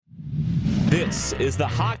This is the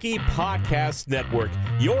Hockey Podcast Network,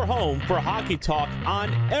 your home for hockey talk on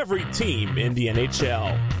every team in the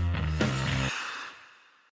NHL.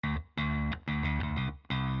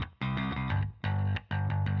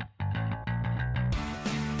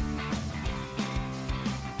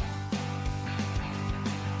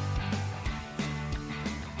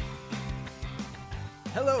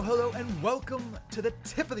 Hello, and welcome to the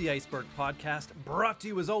Tip of the Iceberg podcast, brought to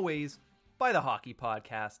you as always by the Hockey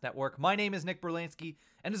Podcast Network. My name is Nick Berlansky,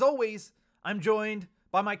 and as always, I'm joined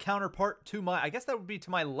by my counterpart to my, I guess that would be to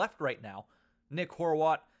my left right now, Nick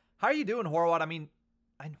Horwat. How are you doing, Horwat? I mean,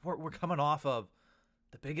 we're coming off of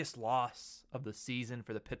the biggest loss of the season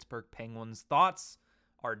for the Pittsburgh Penguins. Thoughts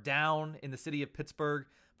are down in the city of Pittsburgh,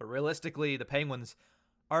 but realistically, the Penguins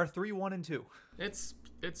are 3-1-2. It's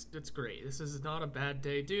great. This is not a bad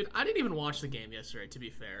day. Dude, I didn't even watch the game yesterday, to be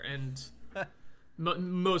fair. And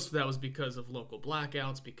most of that was because of local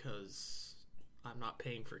blackouts, because I'm not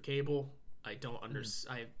paying for cable. I don't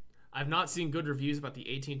understand. I've not seen good reviews about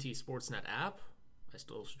the AT&T Sportsnet app. I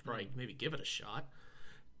still should probably maybe give it a shot.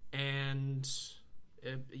 And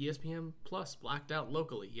ESPN Plus blacked out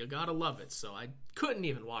locally. You gotta love it. So I couldn't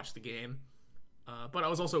even watch the game. But I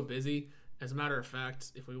was also busy. As a matter of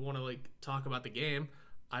fact, if we want to talk about the game,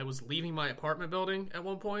 I was leaving my apartment building at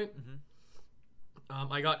one point. Mm-hmm.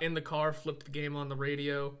 I got in the car, flipped the game on the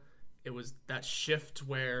radio. It was that shift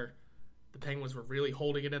where the Penguins were really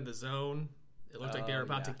holding it in the zone. It looked like they were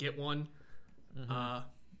about to get one.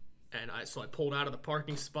 Mm-hmm. So I pulled out of the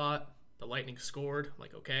parking spot. The Lightning scored. I'm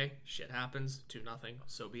like, okay, shit happens. 2-0,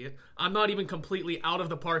 so be it. I'm not even completely out of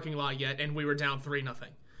the parking lot yet, and we were down 3-0.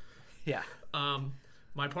 Yeah.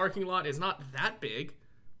 My parking lot is not that big,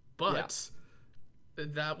 but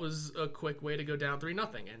that was a quick way to go down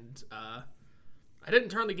 3-0. And I didn't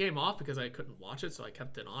turn the game off because I couldn't watch it, so I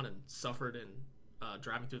kept it on and suffered in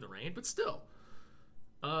driving through the rain. But still,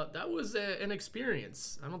 that was an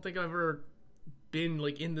experience. I don't think I've ever been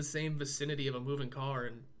in the same vicinity of a moving car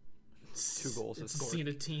and 2 goals seen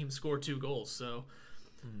a team score 2 goals. So,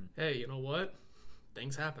 hey, you know what?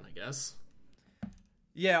 Things happen, I guess.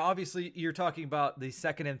 Yeah, obviously, you're talking about the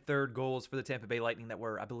second and third goals for the Tampa Bay Lightning that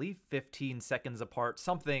were, I believe, 15 seconds apart,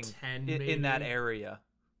 something 10 in that area.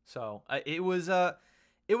 So it was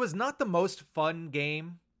not the most fun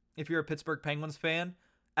game if you're a Pittsburgh Penguins fan,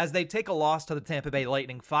 as they take a loss to the Tampa Bay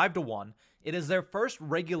Lightning 5-1. It is their first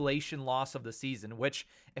regulation loss of the season, which,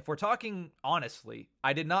 if we're talking honestly,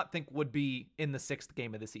 I did not think would be in the 6th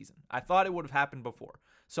game of the season. I thought it would have happened before.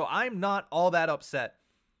 So I'm not all that upset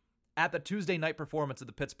at the Tuesday night performance of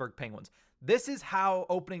the Pittsburgh Penguins. This is how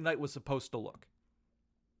opening night was supposed to look.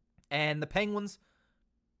 And the Penguins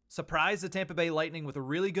surprised the Tampa Bay Lightning with a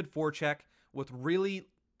really good forecheck, with really,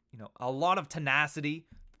 a lot of tenacity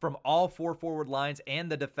from all 4 forward lines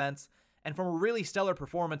and the defense, and from a really stellar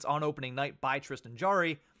performance on opening night by Tristan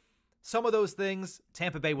Jarry. Some of those things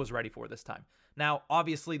Tampa Bay was ready for this time. Now,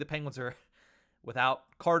 obviously, the Penguins are without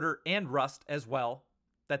Carter and Rust as well,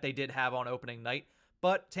 that they did have on opening night.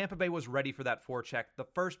 But Tampa Bay was ready for that forecheck. The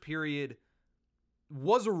first period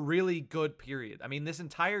was a really good period. I mean, this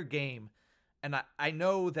entire game, and I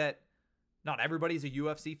know that not everybody's a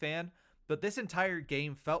UFC fan, but this entire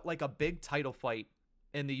game felt like a big title fight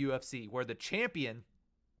in the UFC, where the champion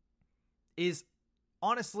is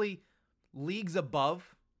honestly leagues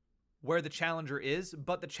above where the challenger is,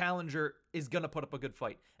 but the challenger is going to put up a good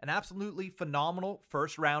fight. An absolutely phenomenal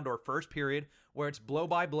first round or first period where it's blow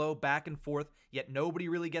by blow, back and forth, yet nobody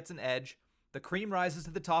really gets an edge. The cream rises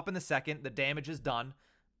to the top in the second. The damage is done.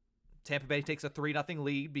 Tampa Bay takes a 3-0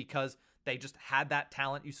 lead because they just had that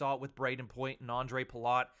talent. You saw it with Braden Point and Andre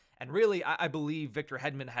Palat. And really, I believe Victor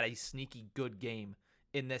Hedman had a sneaky good game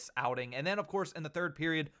in this outing. And then, of course, in the third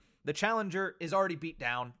period, the challenger is already beat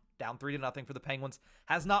down 3-0 for the Penguins,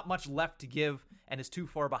 has not much left to give, and is too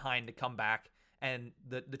far behind to come back. And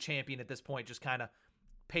the champion at this point just kind of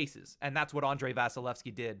paces. And that's what Andrei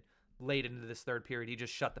Vasilevsky did late into this third period. He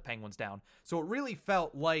just shut the Penguins down. So it really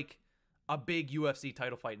felt like a big UFC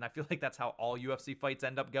title fight. And I feel like that's how all UFC fights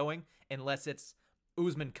end up going, unless it's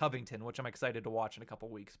Usman Covington, which I'm excited to watch in a couple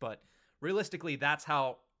weeks. But realistically, that's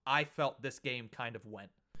how I felt this game kind of went.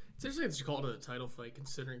 It's interesting that you called it a title fight,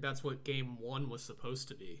 considering that's what game 1 was supposed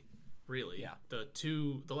to be. Really, yeah.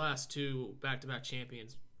 The last 2 back-to-back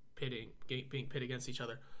champions being pit against each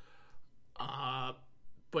other.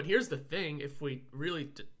 But here's the thing: if we really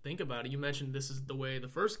think about it, you mentioned this is the way the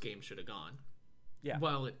first game should have gone. Yeah.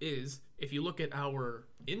 Well, it is. If you look at our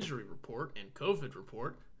injury report and COVID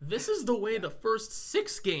report, this is the way the first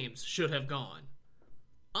 6 games should have gone.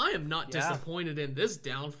 I am not disappointed in this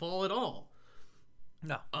downfall at all.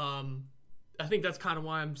 No. I think that's kind of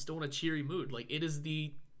why I'm still in a cheery mood. Like, it is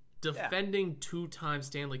the defending 2-time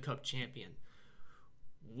Stanley Cup champion.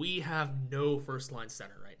 We have no first line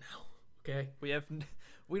center right now. Okay,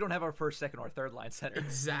 we don't have our first, second, or third line center.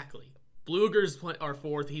 Exactly. Blueger's our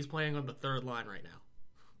fourth. He's playing on the third line right now.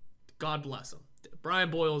 God bless him.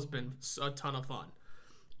 Brian Boyle's been a ton of fun.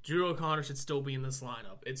 Drew O'Connor should still be in this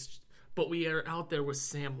lineup. But we are out there with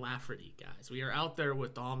Sam Lafferty, guys. We are out there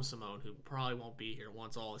with Dom Simone, who probably won't be here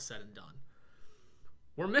once all is said and done.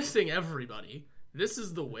 We're missing everybody. This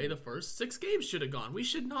is the way the first 6 games should have gone. We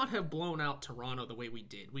should not have blown out Toronto the way we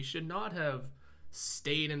did. We should not have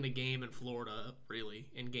stayed in the game in Florida, really,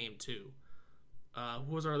 in game 2.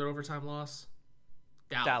 Who was our other overtime loss?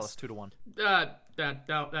 Dallas 2-1.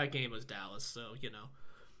 That game was Dallas, so,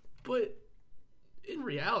 But in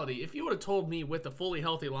reality, if you would have told me with a fully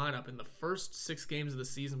healthy lineup in the first 6 games of the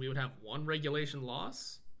season we would have 1 regulation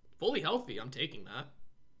loss, fully healthy, I'm taking that.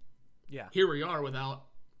 Yeah. Here we are without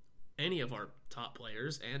any of our top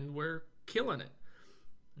players, and we're killing it.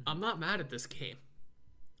 I'm not mad at this game.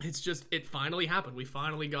 It's just, it finally happened. We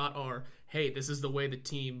finally got our, hey, this is the way the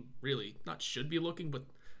team really, not should be looking, but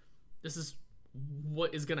this is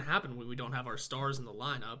what is going to happen when we don't have our stars in the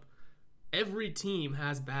lineup. Every team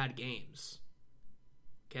has bad games.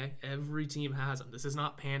 Okay? Every team has them. This is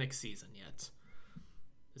not panic season yet.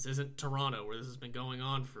 This isn't Toronto, where this has been going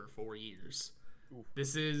on for 4 years. Oof.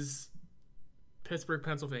 This is Pittsburgh,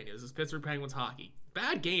 Pennsylvania. This is Pittsburgh Penguins hockey.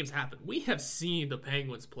 Bad games happen. We have seen the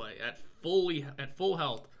Penguins play at full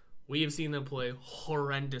health. We have seen them play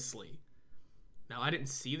horrendously. Now, I didn't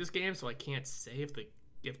see this game, so I can't say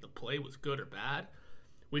if the play was good or bad.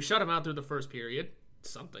 We shut them out through the first period.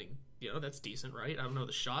 Something, that's decent, right? I don't know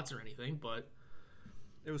the shots or anything, but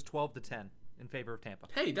it was 12-10 in favor of Tampa.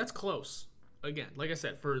 Hey, that's close. Again, like I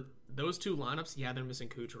said, for those 2 lineups, they're missing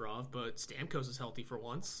Kucherov, but Stamkos is healthy for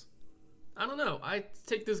once. I don't know. I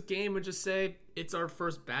take this game and just say it's our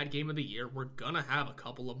first bad game of the year. We're going to have a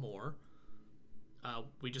couple of more.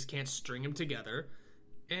 We just can't string them together.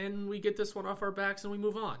 And we get this one off our backs and we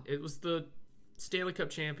move on. It was the Stanley Cup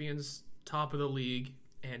champions, top of the league,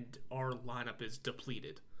 and our lineup is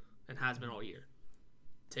depleted and has been all year.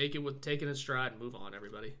 Take it in stride and move on,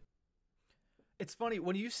 everybody. It's funny,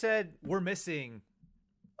 when you said we're missing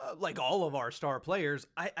like all of our star players,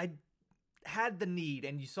 I had the need,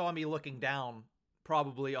 and you saw me looking down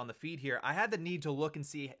probably on the feed here, I had the need to look and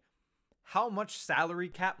see how much salary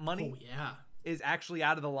cap money is actually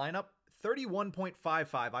out of the lineup.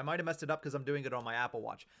 31.55. I might have messed it up because I'm doing it on my Apple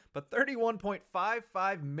Watch. But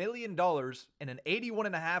 $31.55 million and an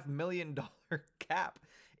 $81.5 million cap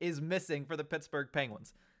is missing for the Pittsburgh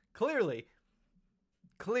Penguins. Clearly,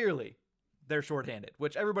 they're shorthanded,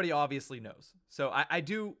 which everybody obviously knows. So I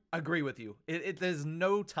do agree with you. There's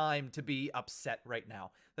no time to be upset right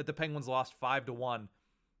now that the Penguins lost 5-1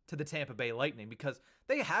 to the Tampa Bay Lightning, because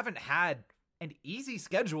they haven't had an easy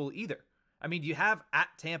schedule either. I mean, you have at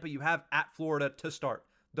Tampa, you have at Florida to start.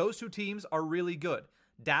 Those 2 teams are really good.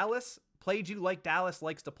 Dallas played you like Dallas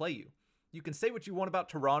likes to play you. You can say what you want about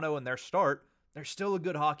Toronto and their start. They're still a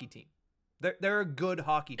good hockey team. They're a good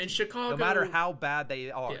hockey team. And Chicago, no matter how bad they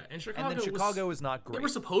are. Yeah, and Chicago is not great. They were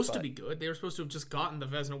supposed to be good. They were supposed to have just gotten the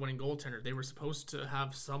Vezina winning goaltender. They were supposed to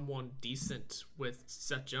have someone decent with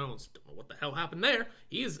Seth Jones. Don't know what the hell happened there.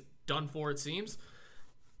 He is done for, it seems.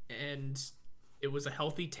 And it was a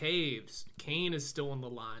healthy Taves. Kane is still in the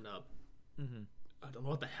lineup. Mm-hmm. I don't know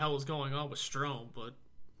what the hell is going on with Strome, but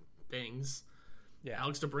things. Yeah,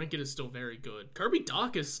 Alex DeBrincat is still very good. Kirby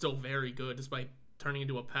Dach is still very good, despite turning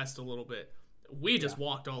into a pest a little bit. We just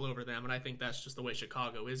walked all over them, and I think that's just the way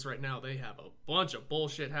Chicago is right now. They have a bunch of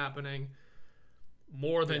bullshit happening,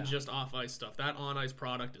 more than just off-ice stuff. That on-ice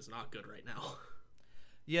product is not good right now.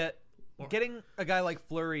 Yet, getting a guy like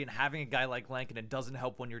Fleury and having a guy like Lankinen doesn't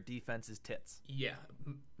help when your defense is tits. Yeah.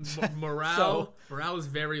 Morale is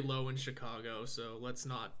very low in Chicago, so let's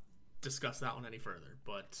not discuss that one any further.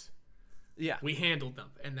 But yeah, we handled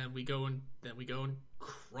them, and then we go and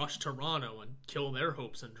crush Toronto and kill their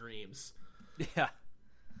hopes and dreams. Yeah.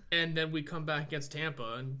 And then we come back against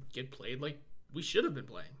Tampa and get played like we should have been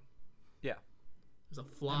playing. Yeah. There's a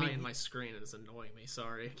fly in my screen and it's annoying me.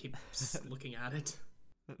 Sorry. I keep looking at it.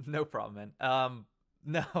 No problem, man.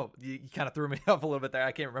 No, you kind of threw me off a little bit there.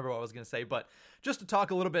 I can't remember what I was going to say, but just to talk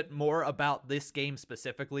a little bit more about this game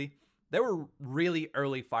specifically, there were really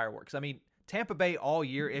early fireworks. I mean, Tampa Bay all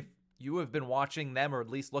year, if you have been watching them or at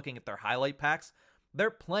least looking at their highlight packs, they're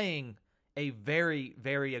playing a very,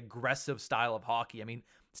 very aggressive style of hockey. I mean,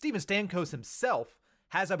 Steven Stamkos himself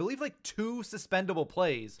has, I believe, like 2 suspendable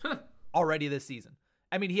plays already this season.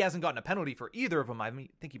 I mean, he hasn't gotten a penalty for either of them. I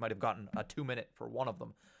think he might have gotten a 2-minute for one of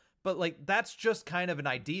them. But like that's just kind of an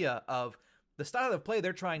idea of the style of play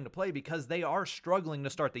they're trying to play because they are struggling to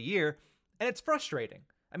start the year, and it's frustrating.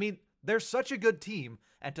 I mean, they're such a good team,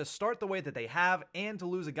 and to start the way that they have and to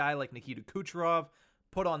lose a guy like Nikita Kucherov,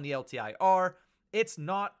 put on the LTIR, it's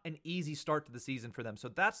not an easy start to the season for them. So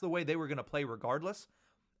that's the way they were going to play regardless.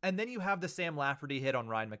 And then you have the Sam Lafferty hit on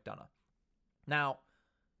Ryan McDonough. Now,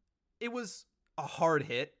 it was a hard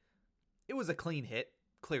hit. It was a clean hit,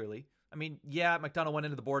 clearly. I mean, yeah, McDonough went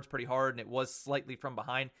into the boards pretty hard, and it was slightly from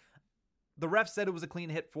behind. The ref said it was a clean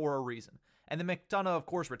hit for a reason. And then McDonough, of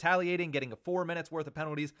course, retaliating, getting 4 minutes worth of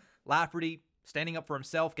penalties. Lafferty, standing up for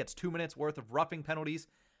himself, gets 2 minutes worth of roughing penalties.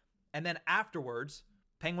 And then afterwards,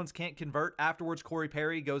 Penguins can't convert. Afterwards, Corey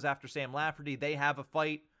Perry goes after Sam Lafferty. They have a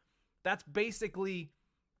fight. That's basically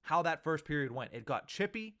how that first period went. It got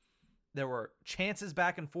chippy. There were chances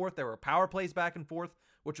back and forth. There were power plays back and forth,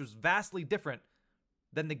 which was vastly different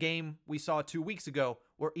than the game we saw 2 weeks ago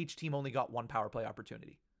where each team only got one power play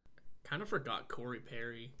opportunity. Kind of forgot Corey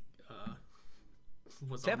Perry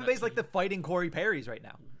was Tampa Bay's like the fighting Corey Perrys right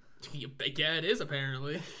now. Yeah, it is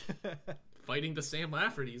apparently. Fighting the Sam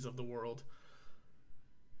Laffertys of the world.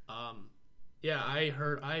 Yeah,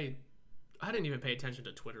 I didn't even pay attention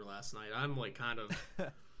to Twitter last night. I'm like kind of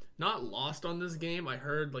not lost on this game. I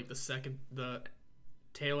heard like the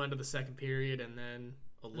tail end of the second period and then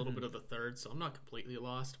a little bit of the third, so I'm not completely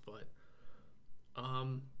lost, but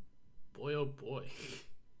boy oh boy.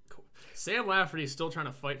 Sam Lafferty's still trying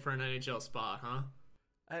to fight for an NHL spot, huh?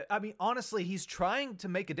 I mean, honestly, he's trying to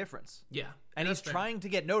make a difference. Yeah. And he's trying to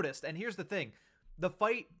get noticed. And here's the thing. The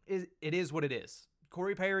fight is what it is.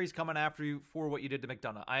 Corey Perry's coming after you for what you did to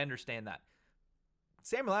McDonough. I understand that.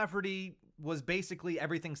 Sam Lafferty was basically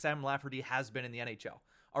everything Sam Lafferty has been in the NHL.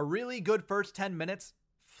 A really good first 10 minutes,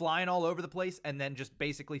 flying all over the place, and then just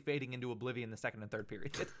basically fading into oblivion the second and third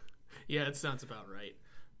period. Yeah, it sounds about right.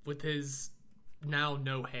 With his now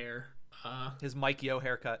no hair. His Mike Yeo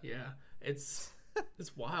haircut. Yeah, it's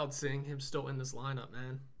wild seeing him still in this lineup,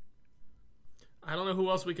 man. I don't know who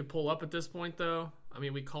else we could pull up at this point, though. I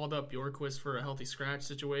mean, we called up Bjorkquist for a healthy scratch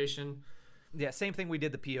situation. Yeah, same thing we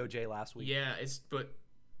did the POJ last week. Yeah, but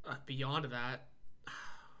beyond that,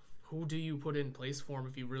 who do you put in place for him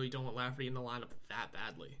if you really don't want Lafferty in the lineup that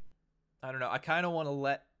badly? I don't know. I kind of want to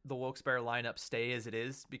let the Wilkes-Barre lineup stay as it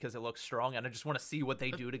is because it looks strong, and I just want to see what they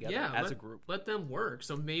do together as a group. Let them work.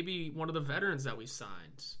 So maybe one of the veterans that we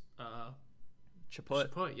signed,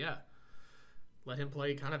 Chaput, yeah. Let him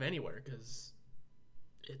play kind of anywhere because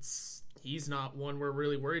he's not one we're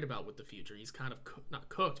really worried about with the future. He's kind of not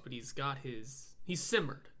cooked, but he's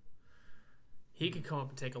simmered. He could come up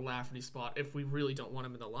and take a Lafferty spot if we really don't want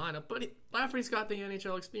him in the lineup. But Lafferty's got the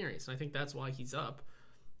NHL experience, and I think that's why he's up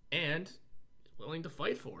and willing to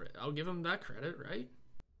fight for it. I'll give him that credit, right?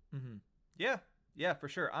 Mm-hmm. Yeah, for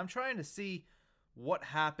sure. I'm trying to see what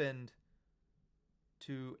happened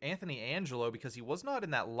to Anthony Angelo because he was not in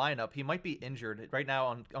that lineup. He might be injured. Right now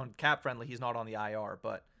on Cap Friendly, he's not on the IR,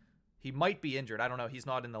 but he might be injured. I don't know. He's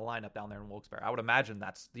not in the lineup down there in Wilkes-Barre. I would imagine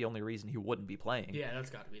that's the only reason he wouldn't be playing. Yeah, that's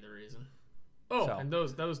got to be the reason. Oh, so. And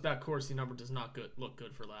that Corsi number does not look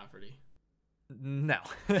good for Lafferty. No.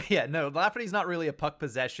 Yeah, no. Lafferty's not really a puck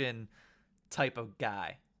possession type of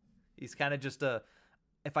guy. He's kind of just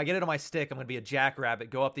if I get it on my stick, I'm going to be a jackrabbit,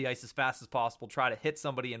 go up the ice as fast as possible, try to hit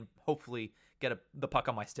somebody, and hopefully get the puck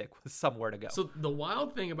on my stick with somewhere to go. So the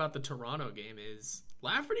wild thing about the Toronto game is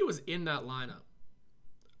Lafferty was in that lineup.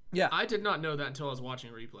 Yeah. I did not know that until I was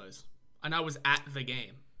watching replays. And I was at the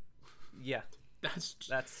game. Yeah.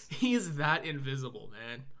 He's that invisible,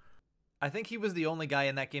 man. I think he was the only guy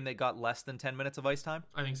in that game that got less than 10 minutes of ice time.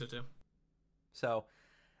 I think so too. So,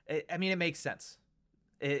 I mean, it makes sense.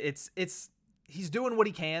 He's doing what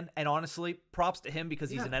he can, and honestly, props to him because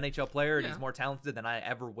he's an NHL player and he's more talented than I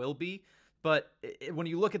ever will be. But when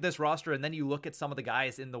you look at this roster and then you look at some of the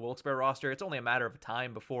guys in the Wilkes-Barre roster, it's only a matter of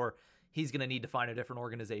time before he's going to need to find a different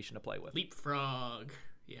organization to play with. Leapfrog.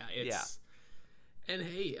 Yeah. And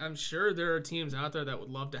hey, I'm sure there are teams out there that would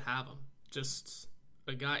love to have him. Just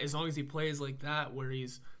a guy, as long as he plays like that, where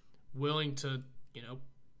he's willing to,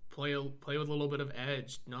 play with a little bit of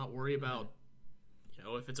edge, not worry about,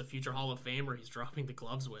 if it's a future Hall of Famer he's dropping the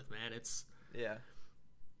gloves with, man.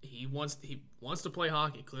 He wants to play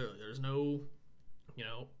hockey, clearly. There's no,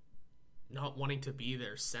 not wanting to be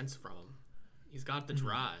there sense from him. He's got the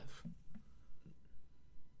drive.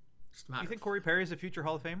 You think Corey Perry is a future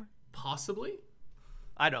Hall of Famer? Possibly.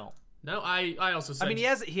 I don't. No, I also said. I mean, he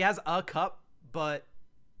has a cup, but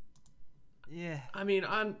yeah. I mean,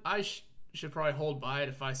 I should probably hold by it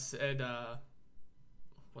if I said,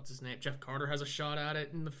 what's his name? Jeff Carter has a shot at it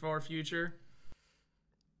in the far future.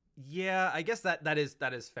 Yeah, I guess that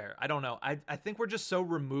is fair. I don't know. I think we're just so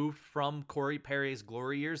removed from Corey Perry's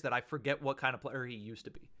glory years that I forget what kind of player he used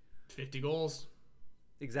to be. 50 goals.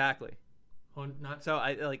 Exactly. Not So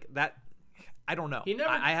I like that. I don't know. He never-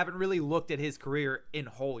 I haven't really looked at his career in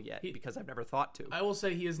whole yet because I've never thought to. I will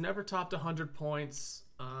say he has never topped 100 points.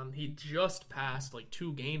 He just passed like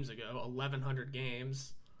 2 games ago, 1,100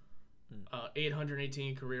 games,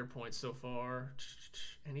 818 career points so far.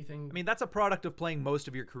 Anything? I mean, that's a product of playing most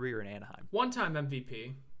of your career in Anaheim. One-time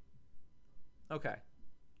MVP. Okay.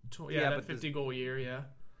 Yeah, that 50 goal year. Yeah.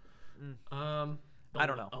 I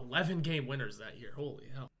don't know. 11 game winners that year. Holy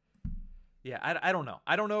hell. Yeah, I don't know.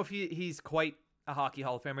 I don't know if he's quite a hockey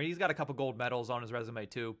Hall of Famer. He's got a couple gold medals on his resume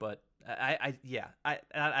too, but I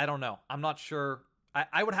don't know. I'm not sure.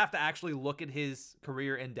 I would have to actually look at his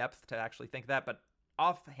career in depth to actually think that, but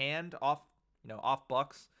off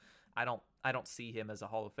Bucks, I don't see him as a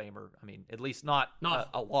Hall of Famer. I mean, at least not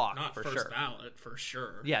a lock Not for first sure. ballot for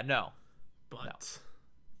sure. Yeah, no. But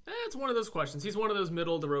it's one of those questions. He's one of those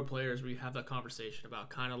middle of the road players we have that conversation about,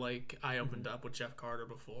 kind of like I opened up with Jeff Carter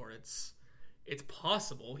before. It's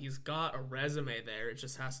possible. He's got a resume there. It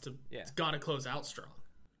just has to. Yeah. It's got to close out strong.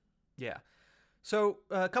 Yeah. So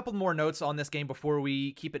a couple more notes on this game before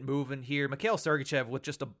we keep it moving here. Mikhail Sergachev with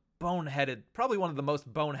just a probably one of the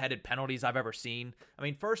most boneheaded penalties I've ever seen. I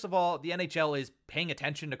mean, first of all, the NHL is paying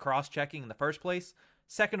attention to cross-checking in the first place.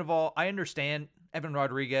 Second of all, I understand Evan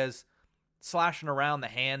Rodriguez slashing around the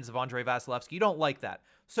hands of Andrei Vasilevsky. You don't like that.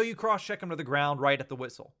 So you cross-check him to the ground right at the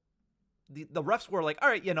whistle. The refs were like, all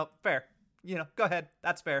right, fair. Go ahead.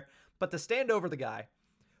 That's fair. But to stand over the guy,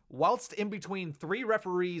 whilst in between 3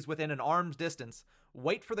 referees within an arm's distance,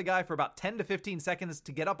 wait for the guy for about 10 to 15 seconds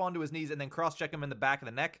to get up onto his knees and then cross-check him in the back of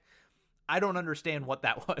the neck, I don't understand what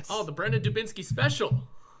that was. Oh, the Brendan Dubinsky special.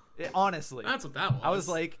 Honestly. That's what that was. I was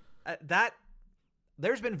like,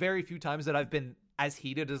 there's been very few times that I've been as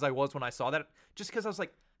heated as I was when I saw that, just because I was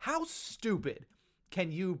like, how stupid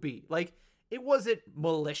can you be? Like, it wasn't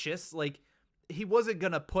malicious. Like, he wasn't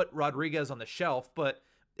going to put Rodriguez on the shelf, but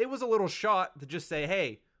it was a little shot to just say,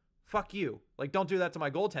 hey, fuck you. Like, don't do that to my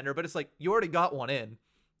goaltender. But it's like, you already got one in.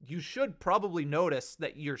 You should probably notice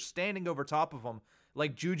that you're standing over top of him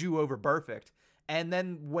like Juju over Perfect, and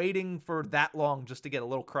then waiting for that long just to get a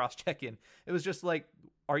little cross-check in. It was just like,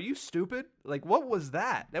 are you stupid? Like, what was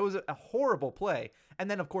that? That was a horrible play. And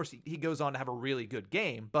then, of course, he goes on to have a really good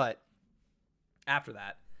game, but after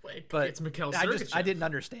that. It's Mikhail Sergachev. I didn't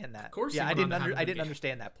understand that. Of course, I didn't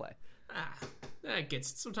understand that play.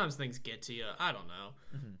 Sometimes things get to you. I don't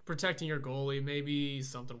know. Protecting your goalie, maybe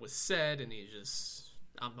something was said, and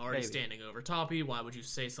I'm already standing over top of you. Why would you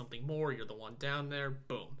say something more? You're the one down there.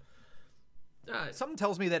 Boom. Something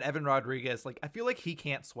tells me that Evan Rodriguez, I feel like he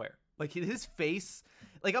can't swear. Like, his face,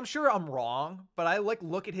 I'm sure I'm wrong, but I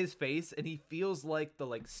look at his face and he feels like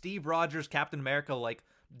the Steve Rogers Captain America,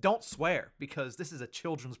 don't swear because this is a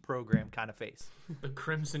children's program kind of face. The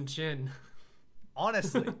Crimson Chin.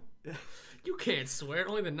 Honestly. You can't swear.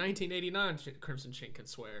 Only the 1989 Crimson Chin can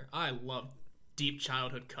swear. I love deep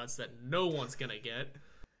childhood cuts that no one's gonna get.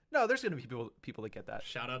 No, there's gonna be people that get that.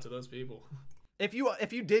 Shout out to those people. If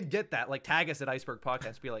you did get that, tag us at Iceberg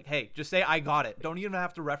Podcast. Be like, hey, just say I got it. Don't even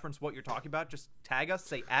have to reference what you're talking about. Just tag us,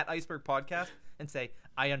 say at Iceberg Podcast, and say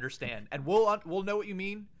I understand, and we'll know what you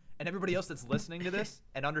mean, and everybody else that's listening to this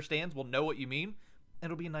and understands will know what you mean.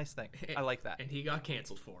 And it'll be a nice thing. I like that. And he got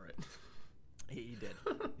canceled for it. He did.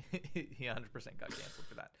 He 100% got canceled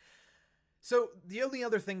for that. So the only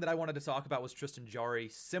other thing that I wanted to talk about was Tristan Jarry,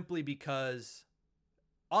 simply because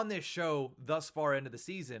on this show thus far into the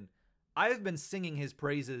season, I've been singing his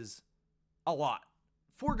praises a lot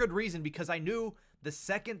for good reason, because I knew the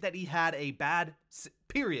second that he had a bad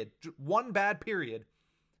period, one bad period,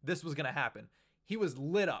 this was going to happen. He was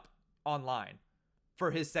lit up online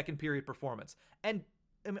for his second period performance. And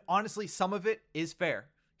I mean, honestly, some of it is fair.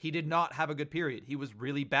 He did not have a good period. He was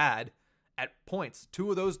really bad at points. 2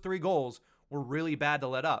 of those 3 goals were really bad to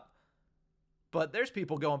let up. But there's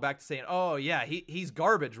people going back to saying, oh yeah, he's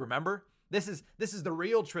garbage, remember? This is the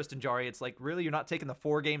real Tristan Jarry. It's like, really, you're not taking the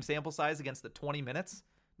 4-game sample size against the 20 minutes?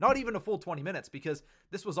 Not even a full 20 minutes, because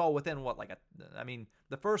this was all within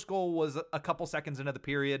the first goal was a couple seconds into the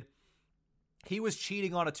period. He was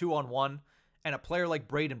cheating on a 2-on-1, and a player like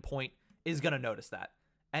Braden Point is going to notice that.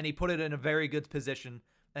 And he put it in a very good position,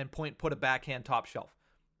 and Point put a backhand top shelf.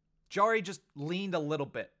 Jarry just leaned a little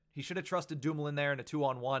bit. He should have trusted Dumoulin there in a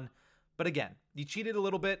 2-on-1. But again, he cheated a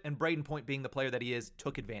little bit, and Braden Point, being the player that he is,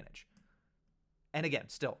 took advantage. And again,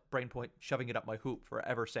 still, Braden Point shoving it up my hoop for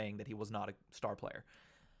ever saying that he was not a star player.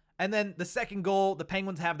 And then the second goal, the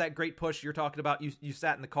Penguins have that great push you're talking about. You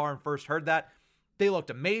sat in the car and first heard that. They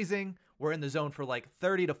looked amazing. We're in the zone for like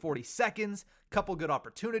 30 to 40 seconds. Couple good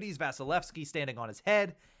opportunities. Vasilevsky standing on his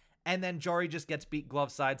head. And then Jarry just gets beat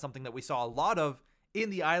glove side, something that we saw a lot of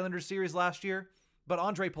in the Islanders series last year. But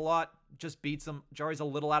Andre Palat just beats him. Jarry's a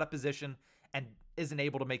little out of position and isn't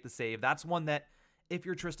able to make the save. That's one that, if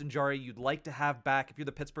you're Tristan Jarry, you'd like to have back. If you're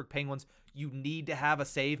the Pittsburgh Penguins, you need to have a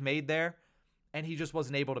save made there. And he just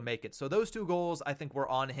wasn't able to make it. So those 2 goals, I think, were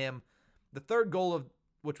on him. The third goal,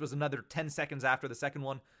 which was another 10 seconds after the second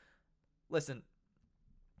one. Listen,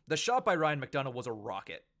 the shot by Ryan McDonagh was a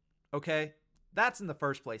rocket. Okay? That's in the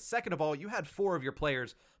first place. Second of all, you had 4 of your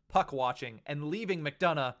players puck watching and leaving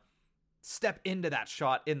McDonagh step into that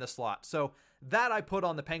shot in the slot. So that I put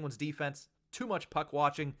on the Penguins defense. Too much puck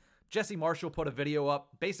watching. Jesse Marshall put a video up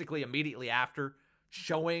basically immediately after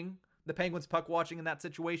showing the Penguins puck watching in that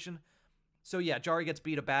situation. So yeah, Jarry gets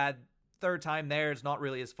beat a bad third time there. It's not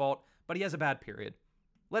really his fault, but he has a bad period.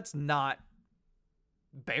 Let's not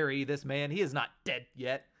bury this man. He is not dead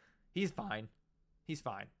yet. He's fine. He's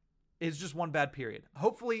fine. It's just one bad period.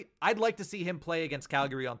 Hopefully, I'd like to see him play against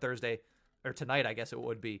Calgary on Thursday, or tonight, I guess it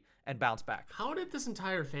would be, and bounce back. How did this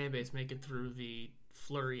entire fan base make it through the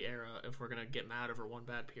Fleury era if we're going to get mad over one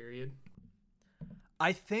bad period?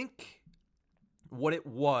 I think what it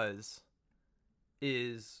was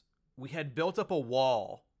is we had built up a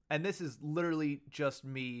wall, and this is literally just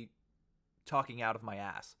me talking out of my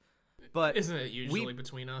ass. But isn't it usually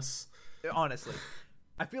between us? Honestly,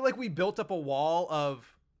 I feel like we built up a wall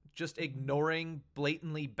of just ignoring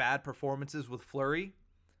blatantly bad performances with Fleury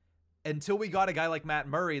until we got a guy like Matt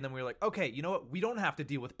Murray, and then we were like, okay, you know what? We don't have to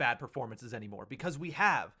deal with bad performances anymore because we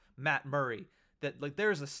have Matt Murray. That, like,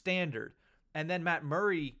 there's a standard. And then Matt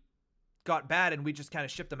Murray got bad, and we just kind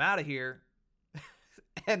of shipped him out of here.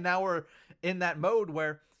 And now we're in that mode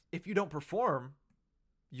where if you don't perform,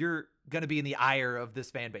 you're going to be in the ire of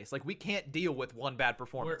this fan base. Like, we can't deal with one bad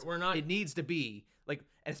performance. We're not. It needs to be, like,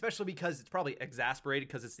 and especially because it's probably exasperated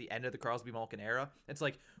because it's the end of the Crosby Malkin era. It's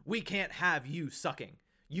like, we can't have you sucking.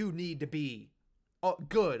 You need to be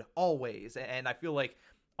good always. And I feel like,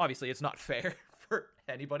 obviously, it's not fair for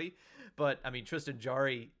anybody. But, I mean, Tristan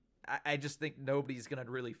Jarry, I just think nobody's going to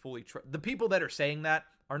really fully trust. The people that are saying that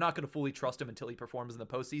are not going to fully trust him until he performs in the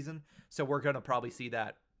postseason. So we're going to probably see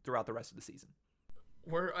that throughout the rest of the season.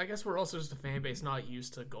 I guess we're also just a fan base not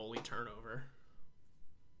used to goalie turnover.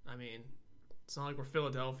 I mean, it's not like we're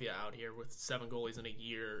Philadelphia out here with 7 goalies in a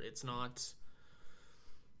year. It's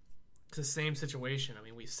the same situation. I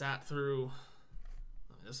mean, we sat through,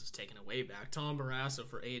 this is taken away back, Tom Barrasso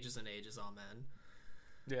for ages and ages, amen.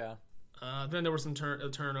 Yeah. Then there was some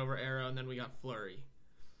turnover era, and then we got Fleury.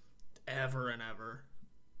 Ever and ever.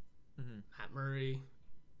 Mm-hmm. Matt Murray,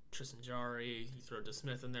 Tristan Jarry, you throw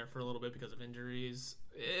DeSmith in there for a little bit because of injuries.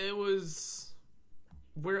 It was...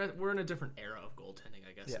 We're in a different era of goaltending,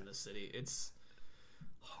 I guess, in this city. It's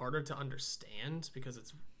harder to understand because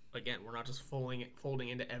it's, again, we're not just folding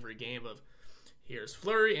into every game of here's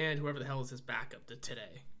Fleury and whoever the hell is his backup to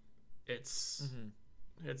today. It's... Mm-hmm.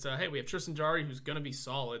 It's, hey, we have Tristan Jarry, who's going to be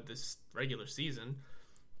solid this regular season.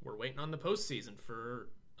 We're waiting on the postseason for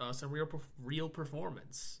some real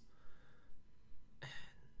performance. And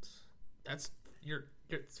that's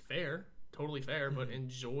it's fair, totally fair, mm-hmm. but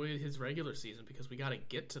enjoy his regular season because we got to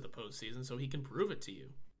get to the postseason so he can prove it to you.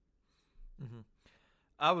 Mm-hmm.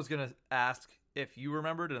 I was going to ask if you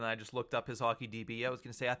remembered, and I just looked up his hockey DB. I was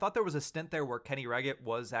going to say, I thought there was a stint there where Kenny Reggett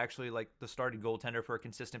was actually like the starting goaltender for a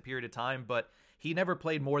consistent period of time, but he never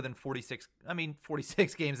played more than 46. I mean,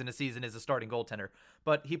 46 games in a season is a starting goaltender,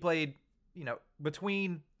 but he played,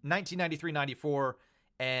 between 1993-94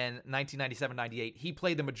 and 1997-98, he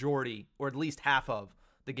played the majority, or at least half of,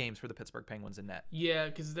 the games for the Pittsburgh Penguins in net. Yeah,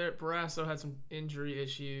 because Barrasso had some injury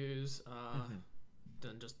issues,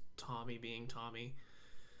 than just Tommy being Tommy.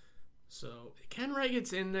 So Ken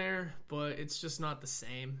Reggett's in there, but it's just not the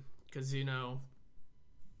same because he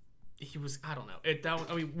was, I don't know.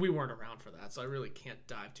 We weren't around for that, so I really can't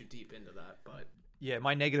dive too deep into that. But yeah,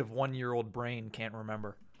 my negative 1-year-old brain can't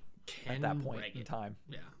remember at that point in time.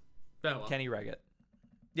 Yeah, well. Kenny Reggett.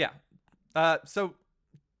 Yeah. So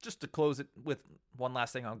just to close it with one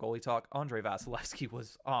last thing on goalie talk, Andre Vasilevsky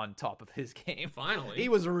was on top of his game. Finally, he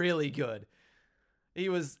was really good. He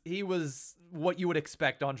was what you would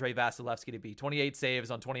expect Andre Vasilevsky to be. 28 saves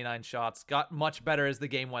on 29 shots. Got much better as the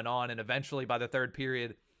game went on, and eventually by the third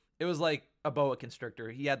period, it was like a boa constrictor.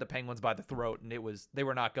 He had the Penguins by the throat, and they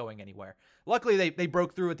were not going anywhere. Luckily, they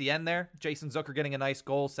broke through at the end there. Jason Zucker getting a nice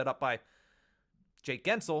goal set up by Jake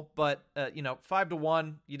Gensel, but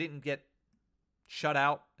 5-1, you didn't get shut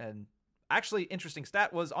out, and actually, interesting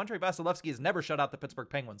stat was Andrei Vasilevsky has never shut out the Pittsburgh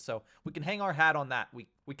Penguins, so we can hang our hat on that. We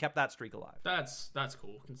kept that streak alive. That's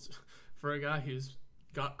cool for a guy who's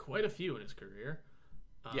got quite a few in his career.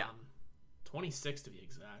 26 to be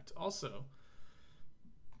exact. Also,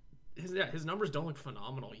 his numbers don't look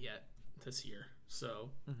phenomenal yet this year. So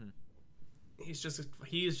he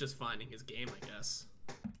is just finding his game, I guess.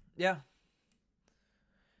 Yeah.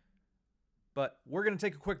 But we're going to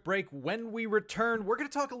take a quick break. When we return, we're going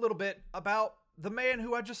to talk a little bit about the man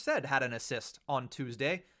who I just said had an assist on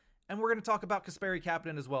Tuesday, and we're going to talk about Kasperi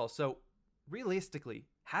Kapanen as well. So, realistically,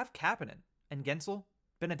 have Kapanen and Guentzel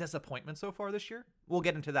been a disappointment so far this year? We'll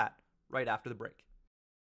get into that right after the break.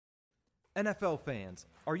 NFL fans,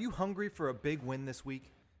 are you hungry for a big win this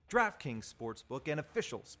week? DraftKings Sportsbook, an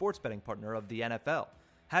official sports betting partner of the NFL,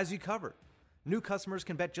 has you covered. New customers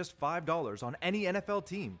can bet just $5 on any NFL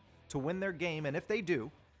team to win their game, and if they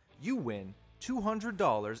do, you win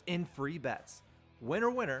 $200 in free bets. Winner,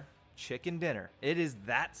 winner, chicken dinner. It is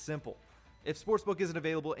that simple. If Sportsbook isn't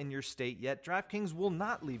available in your state yet, DraftKings will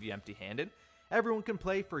not leave you empty-handed. Everyone can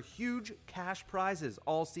play for huge cash prizes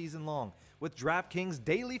all season long with DraftKings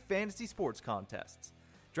daily fantasy sports contests.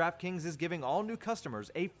 DraftKings is giving all new customers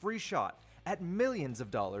a free shot at millions of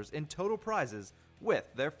dollars in total prizes with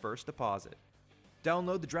their first deposit.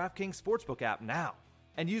 Download the DraftKings Sportsbook app now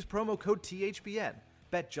and use promo code THPN.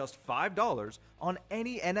 Bet just $5 on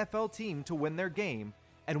any NFL team to win their game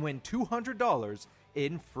and win $200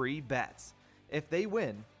 in free bets. If they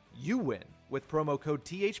win, you win with promo code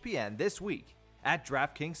THPN this week at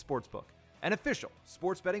DraftKings Sportsbook, an official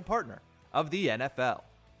sports betting partner of the NFL.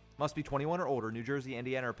 Must be 21 or older, New Jersey,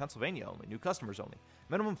 Indiana, or Pennsylvania only. New customers only.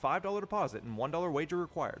 Minimum $5 deposit and $1 wager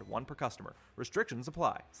required. One per customer. Restrictions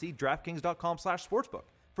apply. See DraftKings.com/sportsbook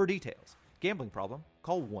for details. Gambling problem?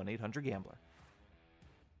 Call 1-800-GAMBLER.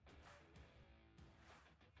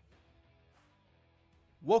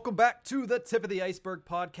 Welcome back to the Tip of the Iceberg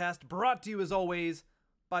podcast, brought to you as always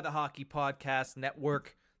by the Hockey Podcast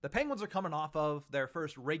Network. The Penguins are coming off of their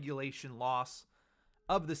first regulation loss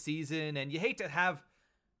of the season, and you hate to have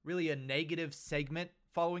really a negative segment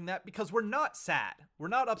following that because we're not sad. We're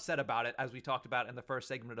not upset about it, as we talked about in the first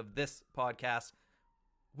segment of this podcast.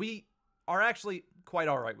 We are actually quite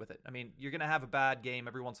all right with it. I mean, you're going to have a bad game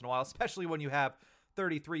every once in a while, especially when you have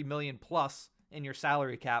 $33 million plus in your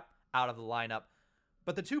salary cap out of the lineup.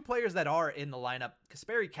 But the two players that are in the lineup,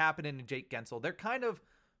 Kasperi Kapanen and Jake Guentzel, they're kind of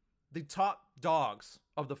the top dogs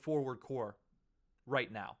of the forward core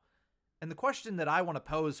right now. And the question that I want to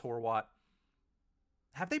pose, Horwat,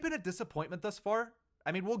 have they been a disappointment thus far?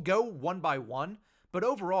 I mean, we'll go one by one, but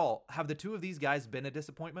overall, have the two of these guys been a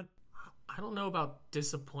disappointment? I don't know about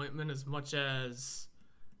disappointment as much as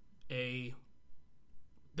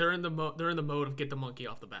they're in the mode of get the monkey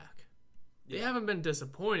off the back. Yeah. They haven't been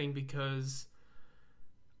disappointing because,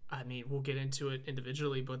 I mean, we'll get into it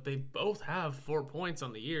individually, but they both have 4 points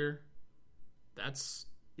on the year. That's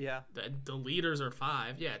the leaders are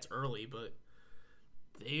 5. Yeah, it's early, but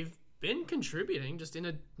they've been contributing just in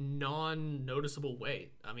a non-noticeable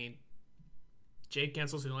way. I mean, Jake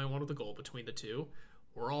Guentzel's the only one with a goal between the two.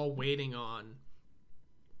 We're all waiting on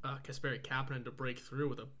Kasperi Kapanen to break through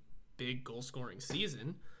with a big goal-scoring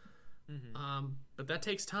season. Mm-hmm. But that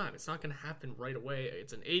takes time. It's not going to happen right away.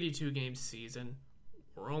 It's an 82-game season.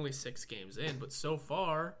 We're only 6 games in, but so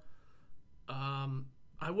far,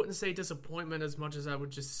 I wouldn't say disappointment as much as I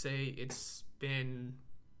would just say it's been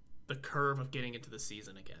the curve of getting into the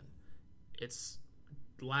season again. It's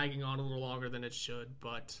lagging on a little longer than it should,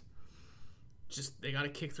 but just they got to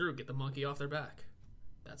kick through, get the monkey off their back.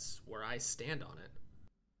 That's where I stand on it.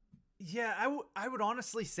 Yeah, I would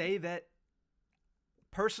honestly say that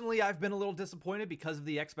personally I've been a little disappointed because of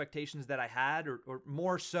the expectations that I had, or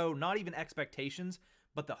more so, not even expectations,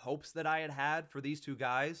 but the hopes that I had for these two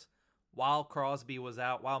guys while Crosby was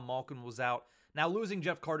out, while Malkin was out. Now, losing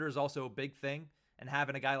Jeff Carter is also a big thing, and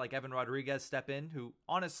having a guy like Evan Rodriguez step in, who,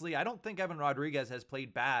 honestly, I don't think Evan Rodriguez has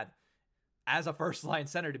played bad as a first-line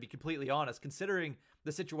center, to be completely honest. Considering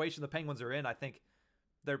the situation the Penguins are in, I think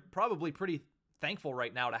they're probably pretty thankful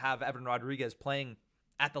right now to have Evan Rodriguez playing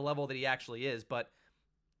at the level that he actually is, but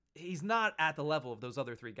he's not at the level of those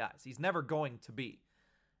other 3 guys. He's never going to be.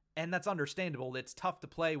 And that's understandable. It's tough to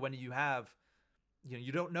play when you have,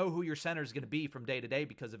 you don't know who your center is going to be from day to day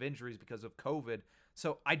because of injuries, because of COVID.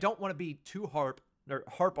 So I don't want to be too harp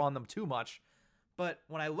on them too much. But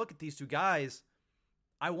when I look at these two guys,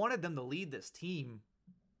 I wanted them to lead this team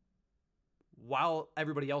while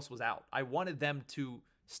everybody else was out. I wanted them to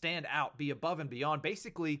stand out, be above and beyond.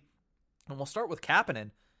 Basically, and we'll start with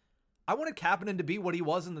Kapanen. I wanted Kapanen to be what he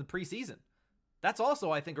was in the preseason. that's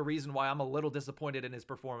also, I think, a reason why I'm a little disappointed in his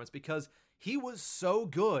performance, because he was so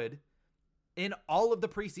good in all of the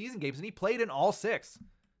preseason games, and he played in all 6.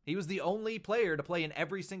 He was the only player to play in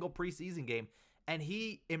every single preseason game, and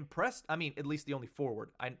he impressed. I mean, at least the only forward.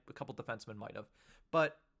 A couple defensemen might have,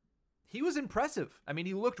 but he was impressive. I mean,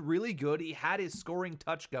 he looked really good. He had his scoring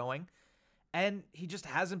touch going, and he just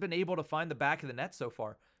hasn't been able to find the back of the net so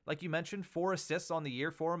far. Like you mentioned, 4 assists on the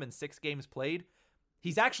year for him in 6 games played.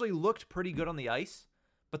 He's actually looked pretty good on the ice,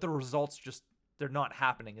 but the results just, they're not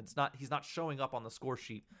happening. He's not showing up on the score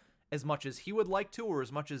sheet as much as he would like to, or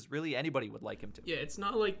as much as really anybody would like him to. Yeah, it's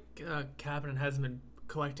not like Kapanen hasn't been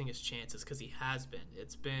collecting his chances, because he has been.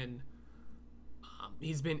 It's been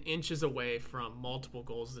he's been inches away from multiple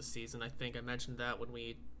goals this season. I think I mentioned that when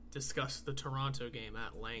we discussed the Toronto game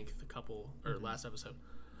at length last episode.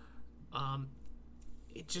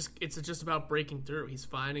 It's just about breaking through. He's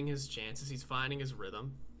finding his chances. He's finding his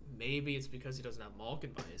rhythm. Maybe it's because he doesn't have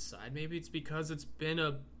Malkin by his side. Maybe it's because it's been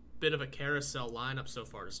a bit of a carousel lineup so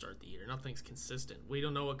far to start the year. Nothing's consistent. We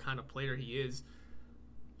don't know what kind of player he is.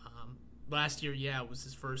 Last year, it was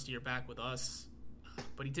his first year back with us,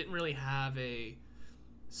 but he didn't really have a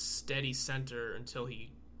steady center until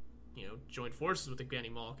he, joined forces with Evgeny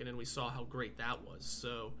Malkin, and we saw how great that was.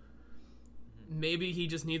 So maybe he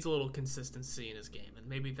just needs a little consistency in his game, and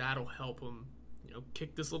maybe that'll help him,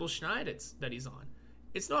 kick this little schneid that he's on.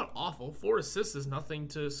 It's not awful. 4 assists is nothing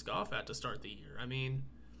to scoff at to start the year. I mean,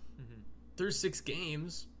 through 6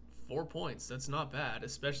 games, 4 points. That's not bad,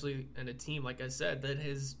 especially in a team, like I said, that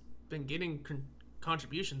has been getting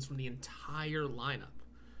contributions from the entire lineup.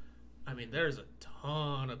 I mean, there's a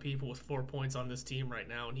ton of people with 4 points on this team right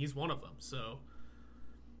now, and he's one of them. So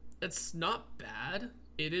it's not bad.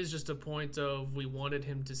 It is just a point of we wanted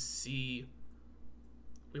to see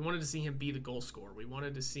him be the goal scorer. We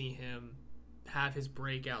wanted to see him have his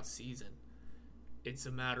breakout season. It's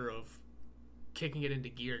a matter of kicking it into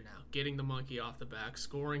gear now, getting the monkey off the back,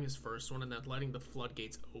 scoring his first one, and then letting the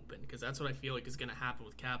floodgates open, because that's what I feel like is going to happen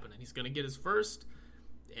with Kapanen. He's going to get his first,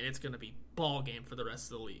 and it's going to be ball game for the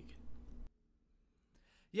rest of the league.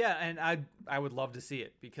 Yeah, and I would love to see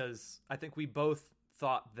it, because I think we both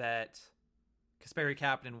thought that Kasperi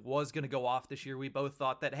Kapanen was going to go off this year. We both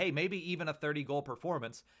thought that, hey, maybe even a 30-goal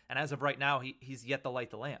performance, and as of right now, he's yet to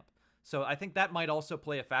light the lamp. So I think that might also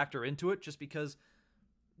play a factor into it, just because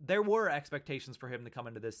there were expectations for him to come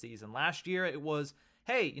into this season. Last year, it was,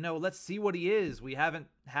 hey, let's see what he is. We haven't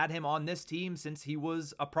had him on this team since he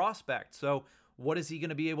was a prospect. So what is he going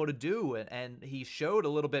to be able to do? And he showed a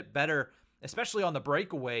little bit better, especially on the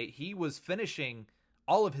breakaway. He was finishing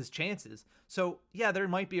all of his chances. So, yeah, there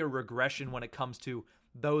might be a regression when it comes to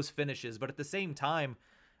those finishes. But at the same time,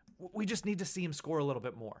 we just need to see him score a little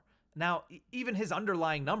bit more. Now, even his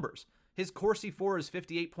underlying numbers. His Corsi for is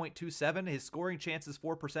 58.27. His scoring chances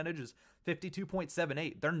for percentage is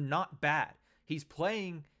 52.78. They're not bad. He's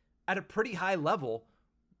playing at a pretty high level,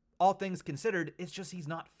 all things considered. It's just he's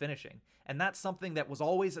not finishing. And that's something that was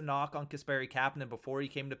always a knock on Kasperi Kapanen before he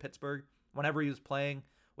came to Pittsburgh, whenever he was playing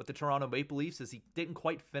with the Toronto Maple Leafs, is he didn't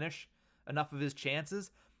quite finish enough of his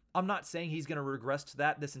chances. I'm not saying he's going to regress to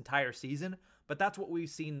that this entire season, but that's what we've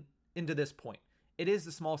seen into this point. It is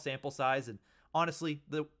a small sample size, and honestly,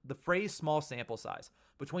 the phrase small sample size,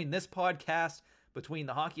 between this podcast, between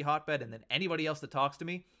the Hockey Hotbed, and then anybody else that talks to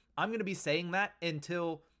me, I'm going to be saying that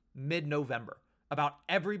until mid-November about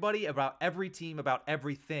everybody, about every team, about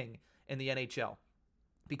everything in the NHL.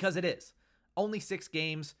 Because it is. Only 6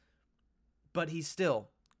 games, but he's still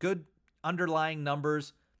good underlying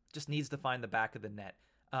numbers, just needs to find the back of the net.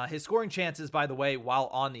 His scoring chances, by the way, while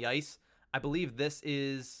on the ice, I believe this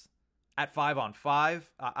is at 5-on-5.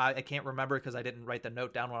 I can't remember because I didn't write the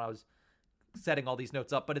note down when I was setting all these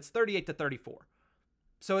notes up, but it's 38-34.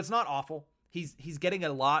 So it's not awful. He's getting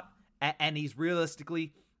a lot, and he's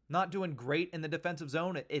realistically not doing great in the defensive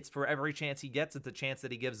zone. It's for every chance he gets, it's a chance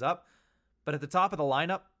that he gives up. But at the top of the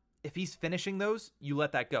lineup, if he's finishing those, you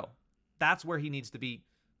let that go. That's where he needs to be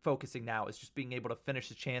focusing now, is just being able to finish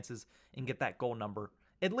his chances and get that goal number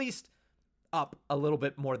at least up a little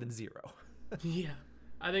bit more than 0. Yeah.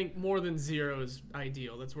 I think more than 0 is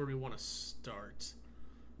ideal. That's where we want to start.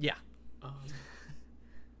 Yeah.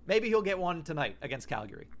 Maybe he'll get one tonight against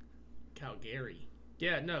Calgary. Calgary.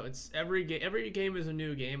 Yeah, no, it's every game is a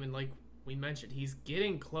new game, and like we mentioned, he's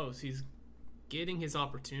getting close. He's getting his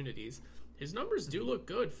opportunities. His numbers do look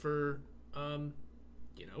good for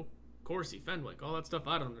Corsi, Fenwick, all that stuff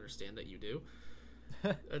I don't understand that you do.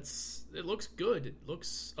 It looks good. It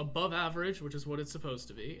looks above average, which is what it's supposed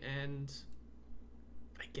to be, and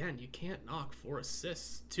again, you can't knock 4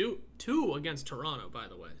 assists. Two against Toronto, by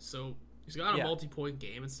the way. So He's got a Yeah. multi-point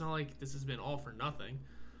game. It's not like this has been all for nothing.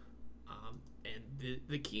 And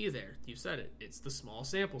the key there, you said it, it's the small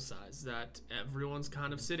sample size that everyone's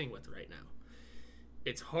kind of sitting with right now.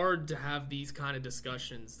 It's hard to have these kind of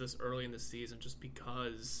discussions this early in the season just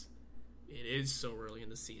because it is so early in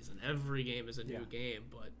the season. Every game is a new game,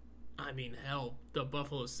 but I mean, hell, the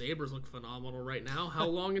Buffalo Sabres look phenomenal right now. How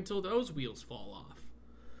long until those wheels fall off?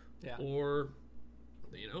 Yeah. Or,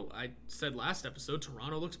 I said last episode,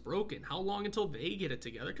 Toronto looks broken. How long until they get it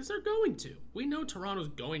together? Because they're going to. We know Toronto's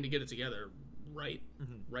going to get it together, right?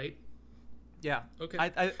 Mm-hmm. Right? Yeah. Okay.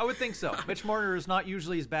 I would think so. Mitch Marner is not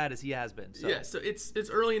usually as bad as he has been. So. Yeah, so it's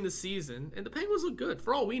early in the season, and the Penguins look good.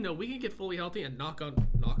 For all we know, we can get fully healthy and knock on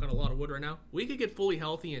a lot of wood right now. We could get fully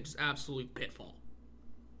healthy and just absolute pitfall.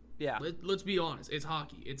 Yeah. Let's be honest. It's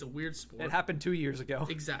hockey. It's a weird sport. It happened 2 years ago.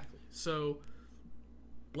 Exactly. So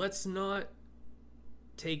let's not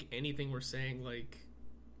take anything we're saying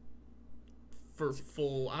for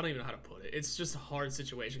full. I don't even know how to put it. It's just a hard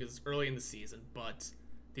situation because it's early in the season, but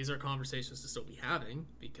these are conversations to still be having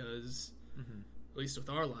because at least with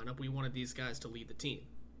our lineup, we wanted these guys to lead the team.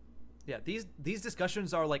 Yeah, these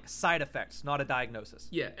discussions are like side effects, not a diagnosis.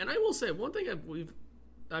 Yeah, and I will say one thing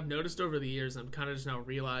I've noticed over the years, I'm kind of just now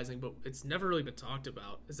realizing, but it's never really been talked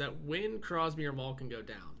about, is that when Crosby or Malkin go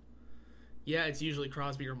down, yeah, it's usually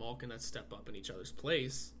Crosby or Malkin that step up in each other's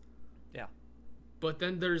place. Yeah. But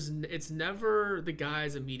then it's never the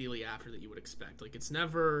guys immediately after that you would expect. Like, it's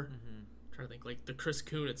never, I'm trying to think, like the Chris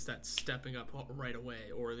Kunitz that's stepping up right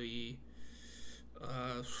away, or the,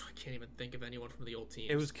 I can't even think of anyone from the old teams.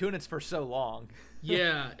 It was Kunitz for so long.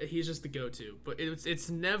 Yeah, he's just the go-to. But it's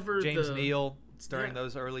never James Neal during Yeah.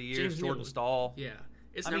 those early years. James Jordan Neal. Stahl. Yeah.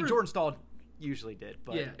 I mean, Jordan Stahl usually did,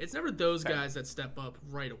 but yeah, it's never those guys that step up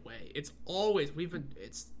right away. It's always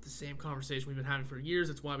it's the same conversation we've been having for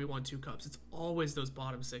years. It's why we won 2 cups. It's always those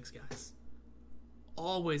bottom 6 guys.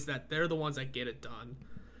 Always that they're the ones that get it done.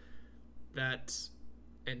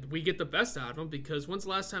 And we get the best out of them because when's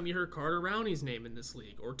the last time you heard Carter Rowney's name in this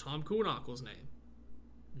league or Tom Kuhnackel's name?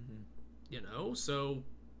 So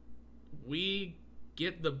we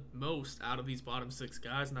get the most out of these bottom 6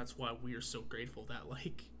 guys, and that's why we are so grateful that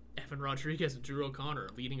Evan Rodriguez and Drew O'Connor are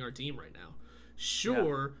leading our team right now.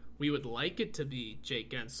 Sure, we would like it to be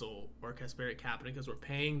Jake Gensel or Kasperi Kapanen because we're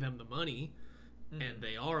paying them the money, and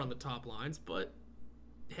they are on the top lines. But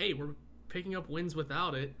hey, we're picking up wins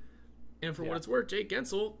without it. And for what it's worth, Jake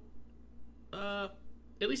Gensel, at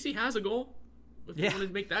least he has a goal. If you want to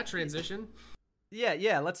make that transition.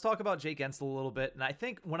 Yeah. Let's talk about Jake Gensel a little bit. And I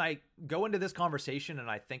think when I go into this conversation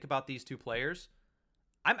and I think about these two players,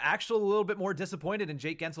 I'm actually a little bit more disappointed in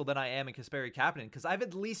Jake Gensel than I am in Kasperi Kapanen because I've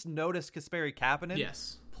at least noticed Kasperi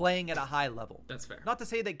Kapanen playing at a high level. That's fair. Not to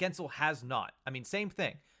say that Gensel has not. I mean, same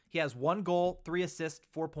thing. He has 1 goal, 3 assists,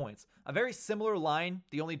 4 points. A very similar line.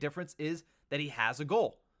 The only difference is that he has a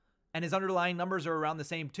goal. And his underlying numbers are around the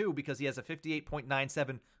same too because he has a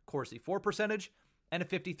 58.97 Corsi for percentage and a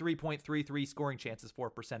 53.33 scoring chances for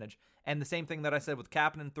percentage. And the same thing that I said with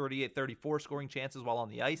Kapanen, 38-34 scoring chances while on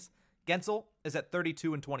the ice. Gensel is at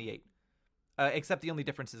 32 and 28. Except the only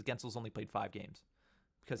difference is Gensel's only played 5 games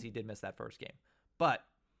because he did miss that first game. But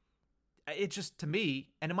it just, to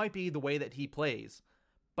me, and it might be the way that he plays,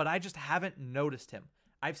 but I just haven't noticed him.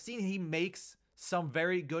 I've seen he makes some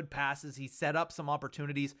very good passes. He set up some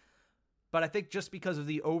opportunities. But I think just because of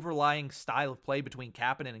the overlying style of play between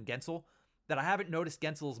Kapanen and Gensel, that I haven't noticed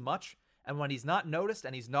Gensel as much. And when he's not noticed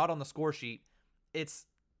and he's not on the score sheet, it's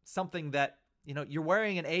something that, you're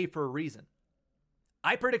wearing an A for a reason.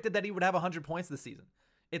 I predicted that he would have 100 points this season.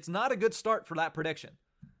 It's not a good start for that prediction.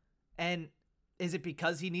 And is it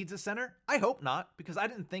because he needs a center? I hope not, because I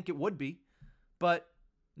didn't think it would be. But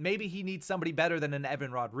maybe he needs somebody better than an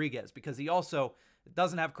Evan Rodriguez, because he also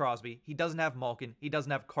doesn't have Crosby. He doesn't have Malkin. He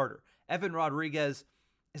doesn't have Carter. Evan Rodriguez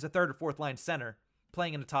is a 3rd or 4th line center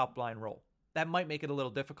playing in a top line role. That might make it a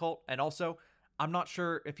little difficult. And also, I'm not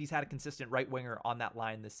sure if he's had a consistent right winger on that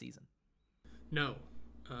line this season. No.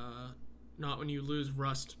 Not when you lose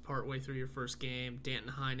Rust partway through your first game.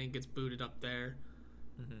 Danton Heinen gets booted up there.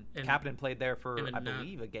 And Kapanen played there for, I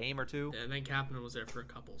believe, a game or 2. And then Kapanen was there for a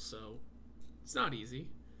couple. So it's not easy.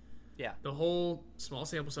 Yeah. The whole small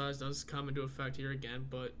sample size does come into effect here again,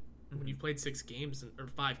 but when you've played 5 games and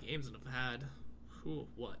have had,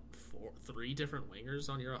 3 different wingers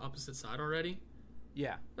on your opposite side already?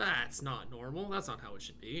 Yeah. That's not normal. That's not how it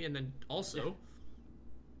should be. And then also,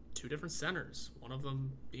 2 different centers. One of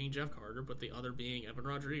them being Jeff Carter, but the other being Evan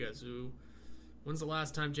Rodriguez, who, when's the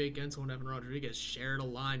last time Jake Gensel and Evan Rodriguez shared a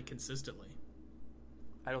line consistently?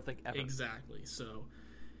 I don't think ever. Exactly. So.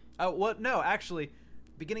 Oh, well, no, actually,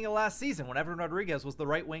 beginning of last season when Evan Rodriguez was the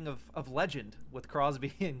right wing of legend with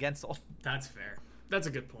Crosby and Gensel. That's fair. That's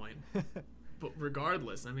a good point. But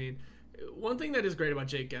regardless, I mean, one thing that is great about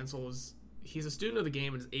Jake Gensel is he's a student of the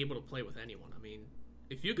game and is able to play with anyone. I mean,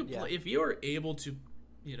 if you could play, if you are able to,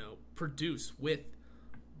 produce with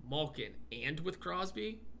Malkin and with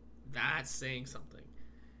Crosby, that's saying something.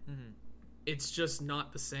 Mm-hmm. It's just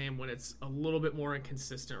not the same when it's a little bit more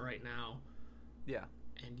inconsistent right now. Yeah.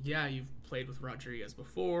 And yeah, you've played with Rodriguez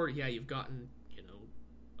before. Yeah, you've gotten,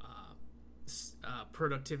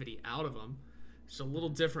 productivity out of him. It's a little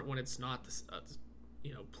different when it's not,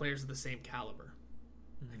 players of the same caliber.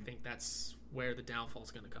 Mm-hmm. I think that's where the downfall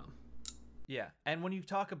is going to come. Yeah, and when you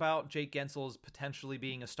talk about Jake Gensel's potentially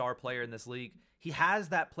being a star player in this league, he has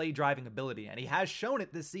that play-driving ability, and he has shown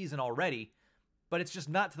it this season already, but it's just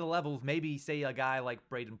not to the level of maybe, say, a guy like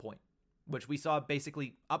Braden Point, which we saw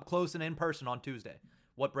basically up close and in person on Tuesday,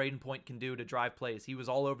 what Braden Point can do to drive plays. He was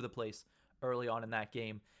all over the place early on in that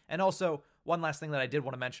game. And also, one last thing that I did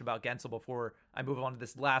want to mention about Gensel before I move on to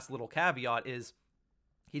this last little caveat is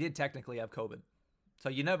he did technically have COVID. So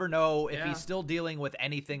you never know if he's still dealing with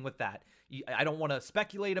anything with that. I don't want to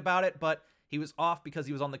speculate about it, but he was off because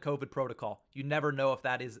he was on the COVID protocol. You never know if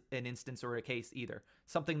that is an instance or a case either.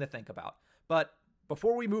 Something to think about. But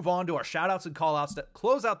before we move on to our shout-outs and call-outs to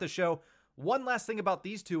close out the show, one last thing about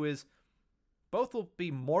these two is both will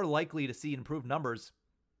be more likely to see improved numbers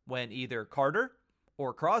when either Carter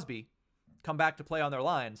or Crosby come back to play on their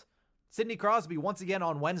lines. Sidney Crosby, once again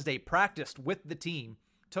on Wednesday, practiced with the team,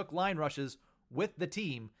 took line rushes with the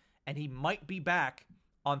team, and he might be back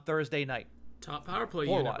on Thursday night. Top power play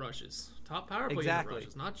unit rushes. Top power play unit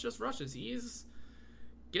rushes. Not just rushes. He's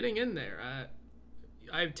getting in there.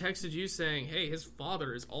 I texted you saying, hey, his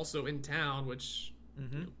father is also in town, which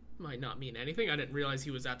might not mean anything. I didn't realize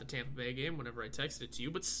he was at the Tampa Bay game whenever I texted it to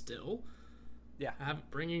you, but still. Yeah.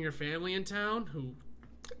 Bringing your family in town who,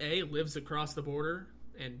 A, lives across the border,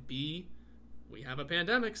 and B, we have a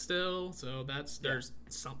pandemic still, so there's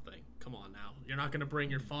something. Come on now. You're not going to bring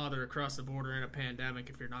your father across the border in a pandemic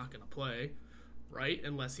if you're not going to play, right?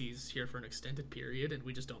 Unless he's here for an extended period, and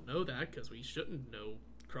we just don't know that because we shouldn't know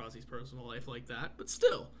Crosby's personal life like that, but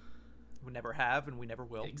still. We never have, and we never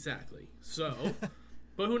will. Exactly. So,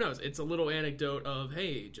 but who knows? It's a little anecdote of,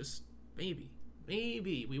 hey, just maybe.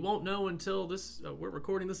 We won't know until this, we're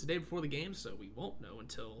recording this the day before the game, so we won't know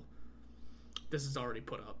until this is already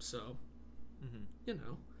put up. So,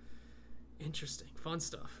 interesting, fun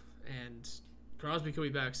stuff. And Crosby could be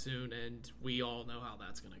back soon, and we all know how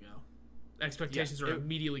that's going to go. Expectations are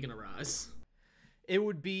immediately going to rise. It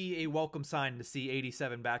would be a welcome sign to see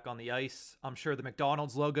 87 back on the ice. I'm sure the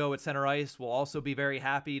McDonald's logo at center ice will also be very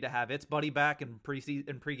happy to have its buddy back in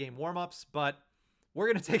pregame warmups, but we're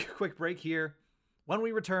going to take a quick break here. When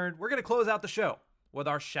we return, we're going to close out the show with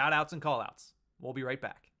our shout-outs and call-outs. We'll be right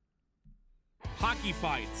back. Hockey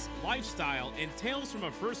fights, lifestyle, and tales from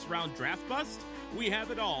a first-round draft bust? We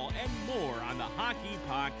have it all and more on the Hockey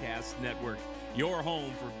Podcast Network, your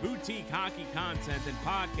home for boutique hockey content and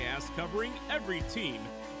podcasts covering every team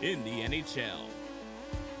in the NHL.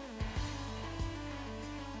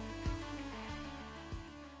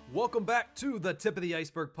 Welcome back to the Tip of the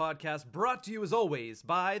Iceberg podcast, brought to you as always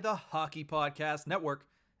by the Hockey Podcast Network,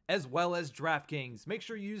 as well as DraftKings. Make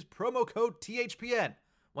sure you use promo code THPN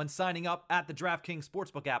when signing up at the DraftKings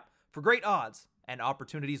Sportsbook app for great odds and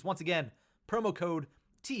opportunities. Once again, promo code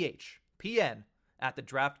THPN at the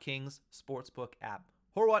DraftKings Sportsbook app.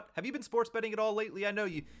 Horwat, have you been sports betting at all lately? I know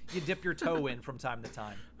you dip your toe in from time to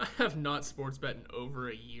time. I have not sports bet in over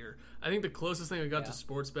a year. I think the closest thing I got to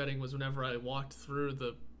sports betting was whenever I walked through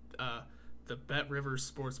the Bet Rivers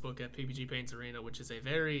Sportsbook at PPG Paints Arena, which is a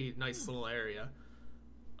very nice little area.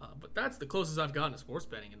 But that's the closest I've gotten to sports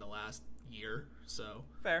betting in the last year. So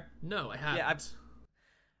fair. No, I haven't. Yeah,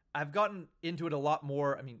 I've gotten into it a lot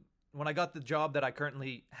more. I mean, when I got the job that I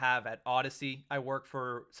currently have at Odyssey, I work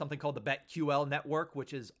for something called the BetQL Network,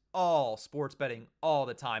 which is all sports betting all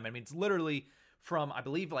the time. I mean, it's literally from, I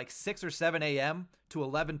believe, like 6 or 7 a.m. to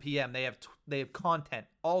 11 p.m. They have content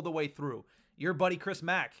all the way through. Your buddy Chris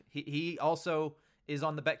Mack, he also is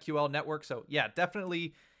on the BetQL Network. So, yeah,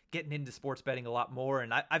 definitely getting into sports betting a lot more.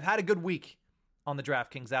 And I've had a good week on the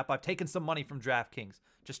DraftKings app. I've taken some money from DraftKings,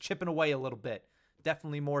 just chipping away a little bit.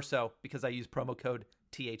 Definitely more so because I use promo code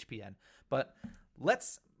THPN. But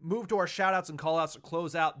let's move to our shout-outs and call-outs to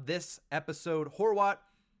close out this episode. Horwat,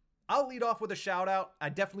 I'll lead off with a shout-out. I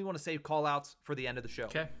definitely want to save call-outs for the end of the show.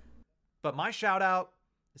 Okay. But my shout-out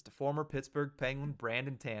is to former Pittsburgh Penguin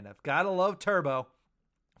Brandon Tanev. Gotta love Turbo.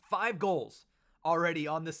 5 goals already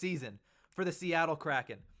on the season for the Seattle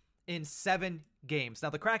Kraken in 7 games. Now,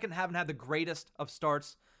 the Kraken haven't had the greatest of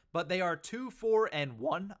starts, but they are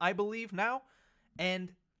 2-4-1, I believe, now.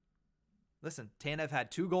 And listen, Tanev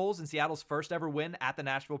had 2 goals in Seattle's first ever win at the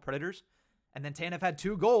Nashville Predators. And then Tanev had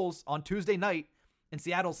 2 goals on Tuesday night in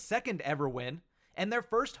Seattle's second ever win and their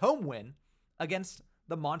first home win against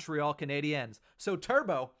the Montreal Canadiens. So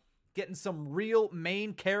Turbo getting some real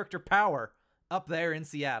main character power up there in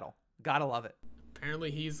Seattle. Gotta love it.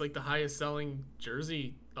 Apparently he's like the highest selling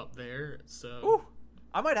jersey up there, so... Ooh,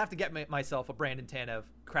 I might have to get myself a Brandon Tanev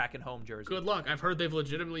Kraken home jersey. Good luck. I've heard they've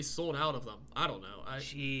legitimately sold out of them. I don't know.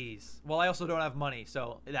 Jeez. Well, I also don't have money,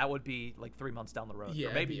 so that would be like 3 months down the road. Yeah,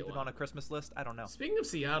 or maybe even on a Christmas list. I don't know. Speaking of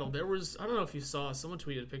Seattle, there was... I don't know if you saw. Someone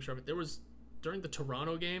tweeted a picture of it. There was... During the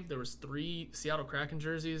Toronto game, there was 3 Seattle Kraken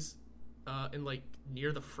jerseys in like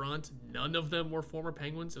near the front. None of them were former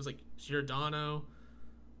Penguins. It was like Giordano,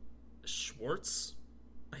 Schwartz,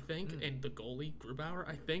 I think, and the goalie Grubauer.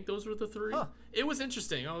 I think those were the 3. Huh. It was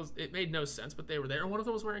interesting. It made no sense, but they were there. And one of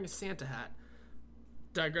them was wearing a Santa hat.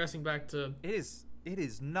 Digressing back to It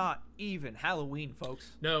is not even Halloween,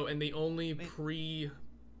 folks. no, and the only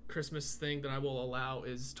pre-Christmas thing that I will allow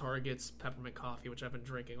is Target's peppermint coffee, which I've been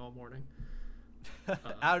drinking all morning.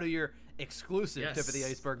 Out of your exclusive Yes. Tip of the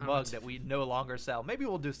Iceberg I'm mug t- that we no longer sell. Maybe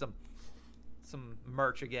we'll do some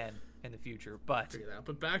merch again in the future. But Figure that out.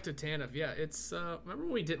 But back to Tanev, yeah, it's remember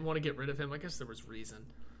when we didn't want to get rid of him? I guess there was reason.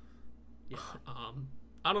 yeah,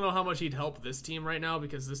 I don't know how much he'd help this team right now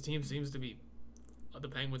because this team seems to be the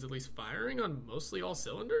Penguins at least firing on mostly all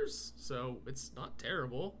cylinders, so it's not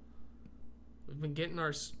terrible. We've been getting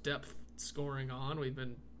our depth scoring on. We've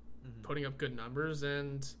been putting up good numbers,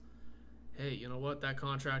 and hey, you know what? That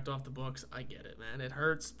contract off the books, I get it, man. It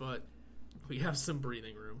hurts, but we have some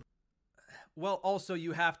breathing room. well, also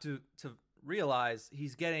you have to realize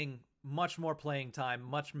he's getting much more playing time,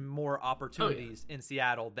 much more opportunities in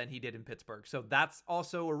Seattle than he did in Pittsburgh. So that's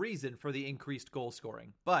also a reason for the increased goal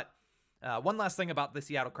scoring. But one last thing about the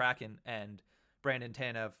Seattle Kraken and Brandon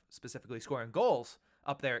Tanev specifically scoring goals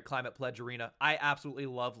up there at Climate Pledge Arena. I absolutely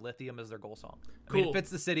love Lithium as their goal song. I mean, Cool. it fits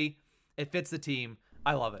the city. It fits the team.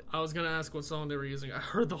 I love it. I was going to ask what song they were using. I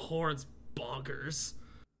heard the horns bonkers.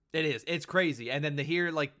 It is. It's crazy. And then to hear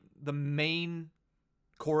like the main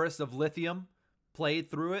chorus of Lithium played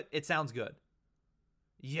through it, it sounds good.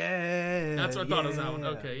 Yeah. That's what I thought it was that one.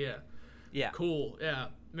 Okay, yeah. Yeah. Cool, yeah.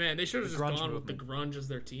 Man, they should have The just grunge gone with the movement. grunge as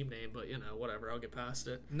their team name, but you know, whatever. I'll get past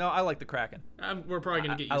it. No, I like the Kraken. We're probably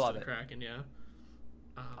going to get I used love to the it. Kraken, yeah.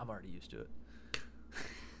 I'm already used to it.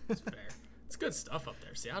 It's fair. It's good stuff up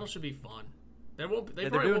there. Seattle should be fun. They they're probably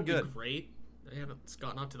doing won't be good. great. They haven't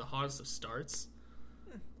gotten off to the hottest of starts.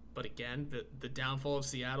 But again, the downfall of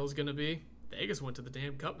Seattle is going to be Vegas went to the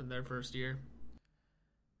damn Cup in their first year.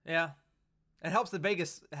 Yeah. It helps that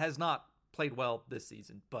Vegas has not played well this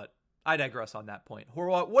season, but I digress on that point.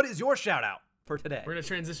 Horwat, what is your shout out for today? We're going to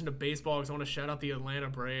transition to baseball because I want to shout out the Atlanta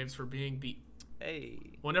Braves for being the...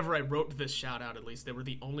 Hey. Whenever I wrote this shout out, at least, they were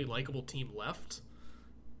the only likable team left.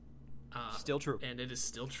 Still true. And it is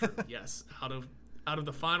still true, yes. Out of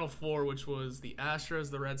the Final Four, which was the Astros,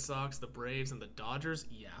 the Red Sox, the Braves, and the Dodgers,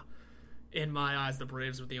 yeah. In my eyes, the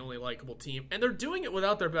Braves were the only likable team. And they're doing it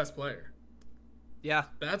without their best player. Yeah.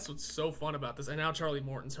 That's what's so fun about this. And now Charlie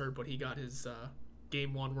Morton's hurt, but he got his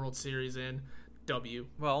Game 1 World Series in. W.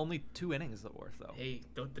 Well, only 2 innings worth, though. Hey,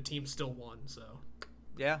 the team still won, so...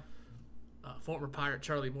 Yeah. Former Pirate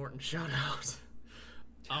Charlie Morton, shout out.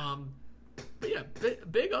 But yeah,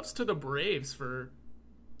 big ups to the Braves for,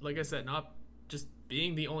 like I said, not just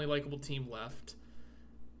being the only likable team left,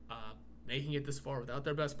 making it this far without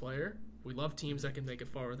their best player. We love teams that can make it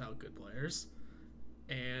far without good players.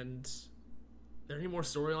 And are there any more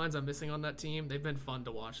storylines I'm missing on that team? They've been fun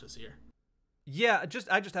to watch this year. Yeah,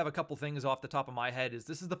 I just have a couple things off the top of my head.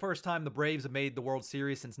 This is the first time the Braves have made the World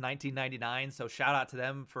Series since 1999, so shout out to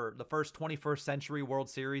them for the first 21st century World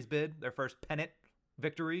Series bid, their first pennant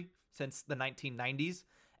victory since the 1990s.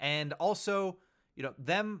 And also, you know,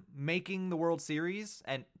 them making the World Series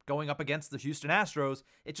and going up against the Houston Astros,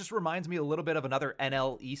 it just reminds me a little bit of another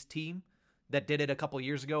NL East team that did it a couple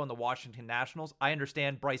years ago in the Washington Nationals. I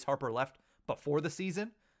understand Bryce Harper left before the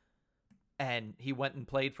season, and he went and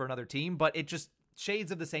played for another team, but it just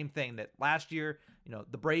shades of the same thing that last year, you know,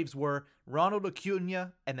 the Braves were Ronald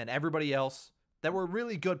Acuna and then everybody else that were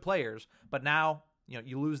really good players, but now, you know,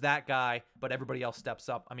 you lose that guy, but everybody else steps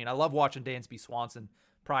up. I mean, I love watching Dansby Swanson,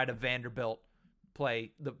 pride of Vanderbilt,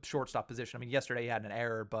 play the shortstop position. I mean, yesterday he had an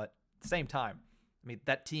error, but at the same time, I mean,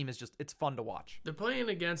 that team is just, it's fun to watch. They're playing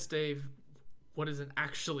against what isn't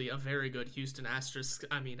actually a very good Houston Astros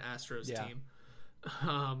team.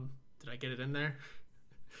 Did I get it in there?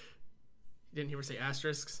 You didn't hear me say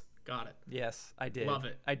asterisks? Got it. Yes, I did. Love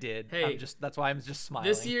it. I did. Hey, that's why I'm just smiling.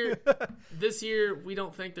 This year, we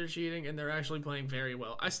don't think they're cheating, and they're actually playing very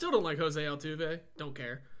well. I still don't like Jose Altuve. Don't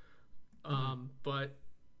care. But,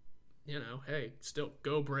 hey, still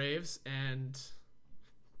go Braves, and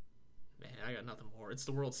man, I got nothing more. It's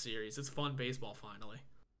the World Series. It's fun baseball, finally.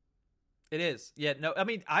 It is. Yeah, no, I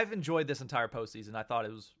mean, I've enjoyed this entire postseason. I thought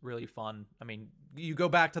it was really fun. I mean, you go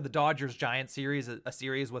back to the Dodgers-Giants series, a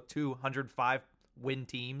series with 205-win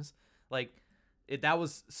teams. That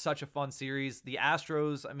was such a fun series. The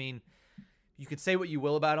Astros, I mean, you could say what you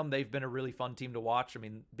will about them. They've been a really fun team to watch. I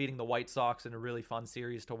mean, beating the White Sox in a really fun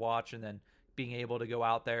series to watch, and then being able to go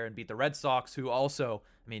out there and beat the Red Sox, who also,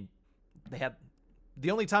 I mean, they had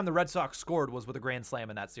the only time the Red Sox scored was with a grand slam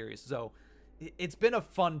in that series. So it's been a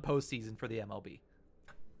fun postseason for the MLB.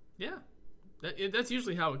 Yeah, that's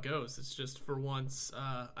usually how it goes. It's just for once,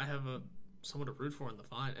 I have someone to root for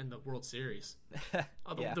in the World Series.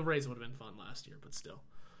 Although the Rays would have been fun last year, but still.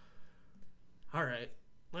 All right,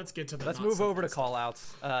 let's get to the. Let's move over to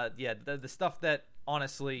call-outs. The stuff that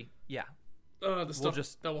honestly, the stuff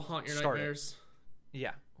that will haunt your nightmares.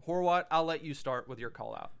 Yeah, Horwat, I'll let you start with your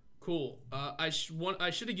call-out. Cool. I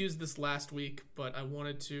should have used this last week, but I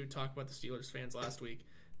wanted to talk about the Steelers fans last week.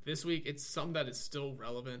 This week, it's something that is still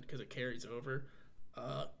relevant because it carries over.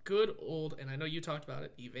 Good old, and I know you talked about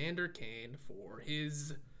it, Evander Kane for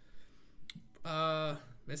his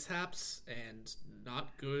mishaps and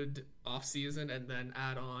not good offseason, and then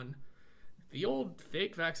add on the old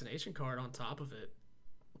fake vaccination card on top of it.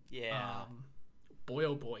 Yeah. Boy,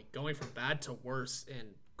 oh boy, going from bad to worse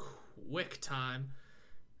in quick time.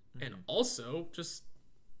 And also just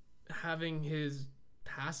having his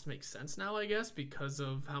past make sense now, I guess, because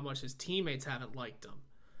of how much his teammates haven't liked him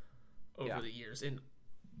over the years. In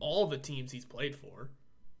all the teams he's played for,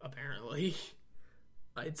 apparently.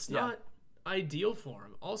 It's not ideal for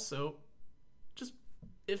him. Also, just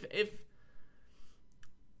if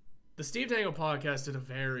the Steve Dangle podcast did a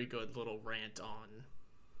very good little rant on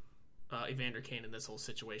Evander Kane in this whole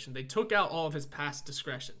situation. They took out all of his past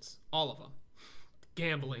discretions. All of them.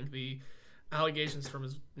 Gambling, the allegations from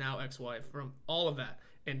his now ex-wife, from all of that,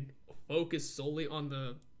 and focus solely on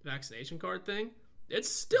the vaccination card thing, it's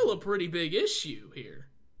still a pretty big issue here.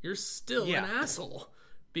 You're still an asshole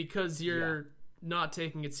because you're not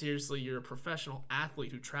taking it seriously. You're a professional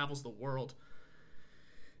athlete who travels the world,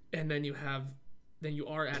 and then you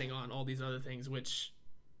are adding on all these other things, which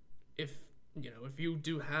if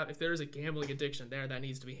there is a gambling addiction there, that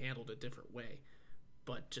needs to be handled a different way.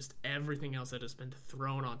 But just everything else that has been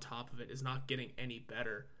thrown on top of it is not getting any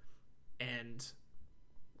better. And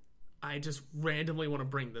I just randomly want to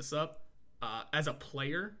bring this up. As a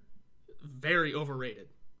player, very overrated.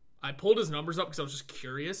 I pulled his numbers up because I was just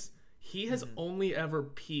curious. He has only ever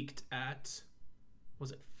peaked at,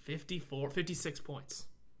 56 points.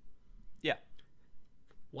 Yeah.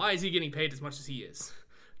 Why is he getting paid as much as he is?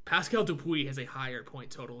 Pascal Dupuis has a higher point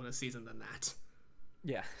total in a season than that.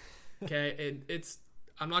 Yeah. Okay, and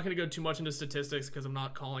I'm not going to go too much into statistics because I'm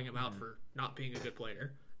not calling him out for not being a good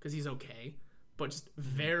player, because he's okay, but just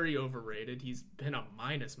very overrated. He's been a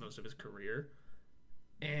minus most of his career,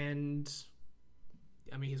 and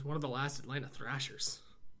I mean, he's one of the last Atlanta Thrashers.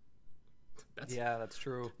 That's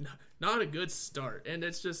true. Not a good start, and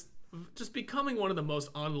it's just becoming one of the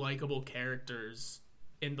most unlikable characters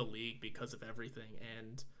in the league because of everything,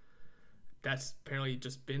 and that's apparently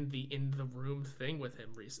just been the in the room thing with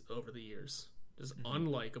him over the years. Just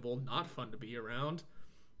unlikable, not fun to be around.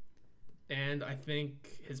 And I think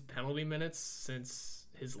his penalty minutes since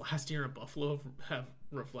his last year in Buffalo have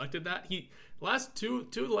reflected that. Two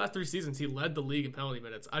of the last 3 seasons, he led the league in penalty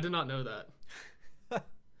minutes. I did not know that.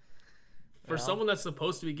 For someone that's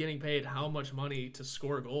supposed to be getting paid how much money to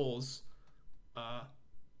score goals,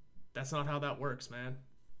 that's not how that works, man.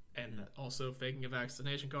 And also, faking a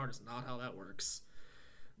vaccination card is not how that works.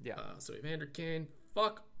 Yeah. So Evander Kane,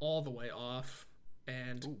 fuck all the way off,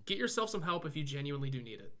 and get yourself some help if you genuinely do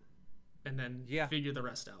need it, and then figure the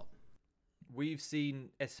rest out. We've seen,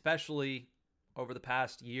 especially over the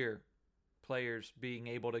past year, players being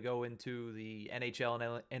able to go into the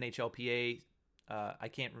NHL and NHLPA. I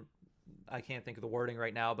can't think of the wording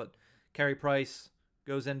right now, but Carey Price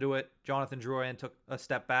goes into it. Jonathan Drouin took a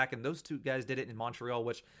step back, and those two guys did it in Montreal,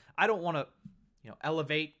 which I don't want to,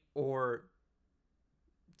 elevate or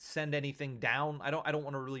send anything down. I don't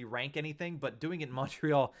want to really rank anything, but doing it in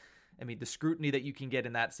Montreal, I mean, the scrutiny that you can get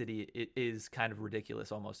in that city is kind of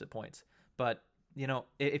ridiculous almost at points. But,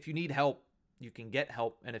 if you need help, you can get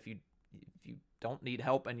help, and if you don't need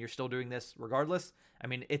help and you're still doing this regardless. I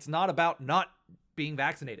mean, it's not about not being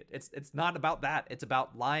vaccinated. It's not about that. It's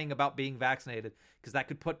about lying about being vaccinated, because that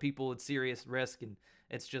could put people at serious risk, and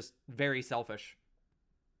it's just very selfish,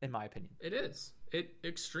 in my opinion. It is. It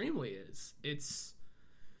extremely is.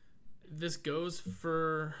 This goes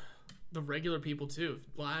for the regular people too.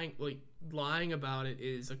 Lying about it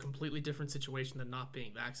is a completely different situation than not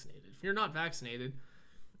being vaccinated. If you're not vaccinated,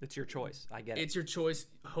 it's your choice. I get it. It's your choice.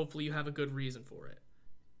 Hopefully you have a good reason for it.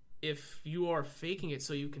 If you are faking it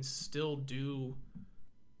so you can still do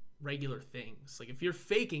regular things, like if you're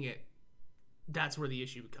faking it, that's where the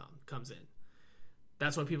issue comes in.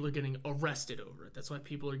 That's why people are getting arrested over it. That's why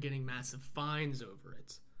people are getting massive fines over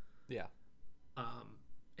it. Yeah.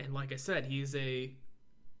 And like I said, he's a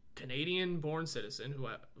Canadian-born citizen who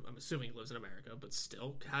I'm assuming lives in America, but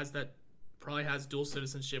still probably has dual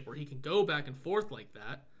citizenship where he can go back and forth like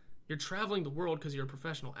that. You're traveling the world because you're a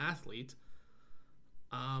professional athlete.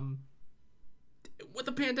 With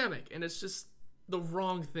the pandemic, and it's just the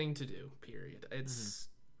wrong thing to do, period. It's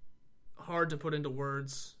hard to put into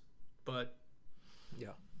words, but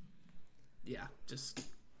yeah, just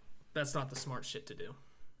that's not the smart shit to do.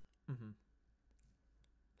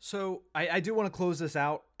 So I do want to close this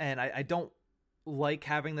out, and I don't like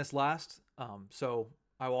having this last, so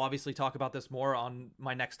I will obviously talk about this more on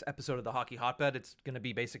my next episode of the Hockey Hotbed. It's going to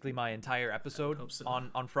be basically my entire episode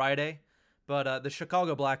on Friday. But the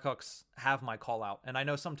Chicago Blackhawks have my call out. And I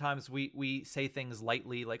know sometimes we say things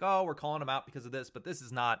lightly, like, oh, we're calling them out because of this, but this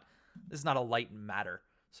is not a light matter.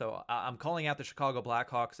 So I'm calling out the Chicago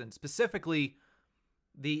Blackhawks, and specifically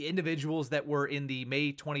the individuals that were in the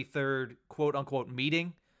May 23rd quote-unquote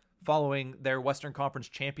meeting following their Western Conference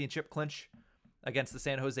Championship clinch against the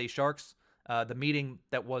San Jose Sharks. The meeting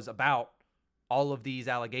that was about all of these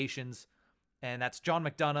allegations. And that's John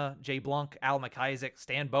McDonough, Jay Blunk, Al McIsaac,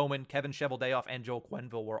 Stan Bowman, Kevin Cheveldayoff, and Joel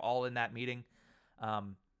Quenneville were all in that meeting.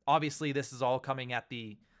 Obviously, this is all coming at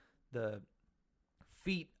the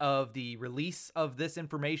feet of the release of this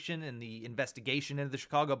information and the investigation into the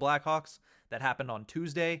Chicago Blackhawks that happened on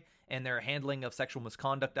Tuesday, and their handling of sexual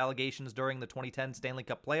misconduct allegations during the 2010 Stanley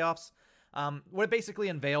Cup playoffs. What it basically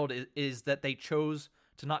unveiled is that they chose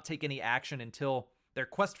to not take any action until their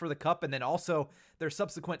quest for the cup, and then also their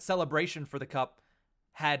subsequent celebration for the cup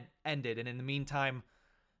had ended. And in the meantime,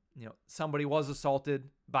 somebody was assaulted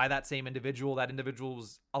by that same individual. That individual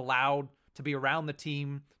was allowed to be around the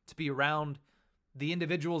team, to be around the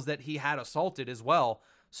individuals that he had assaulted as well.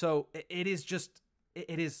 So it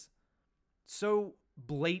is so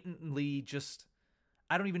blatantly just,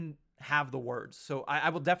 I don't even have the words. So I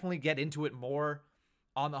will definitely get into it more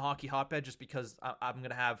on the Hockey Hotbed, just because I'm going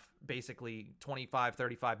to have basically 25,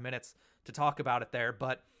 35 minutes to talk about it there.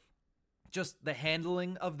 But just the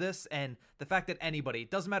handling of this, and the fact that anybody,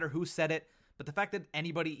 it doesn't matter who said it, but the fact that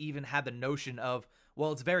anybody even had the notion of,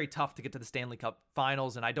 well, it's very tough to get to the Stanley Cup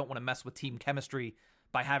Finals, and I don't want to mess with team chemistry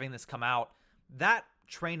by having this come out. That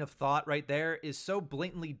train of thought right there is so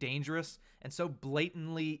blatantly dangerous and so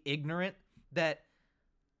blatantly ignorant that,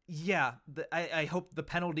 yeah, I hope the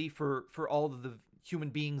penalty for all of the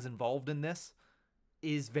human beings involved in this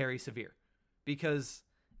is very severe, because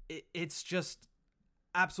it's just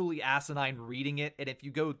absolutely asinine reading it. And if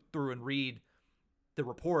you go through and read the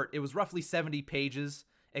report, it was roughly 70 pages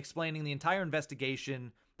explaining the entire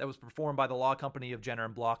investigation that was performed by the law company of Jenner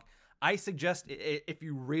and Block. I suggest, if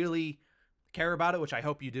you really care about it, which I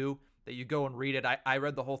hope you do, that you go and read it. I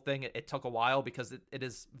read the whole thing. It took a while because it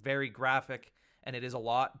is very graphic and it is a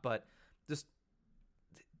lot, but just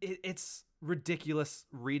it's ridiculous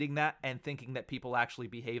reading that and thinking that people actually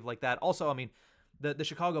behave like that. Also, I mean, the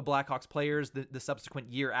Chicago Blackhawks players, the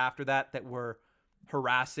subsequent year after that were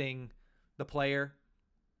harassing the player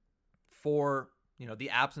for, the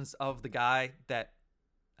absence of the guy that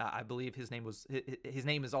I believe his name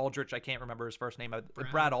is Aldrich. I can't remember his first name.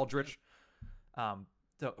 Brad Aldrich.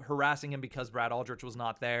 So harassing him because Brad Aldrich was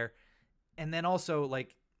not there. And then also,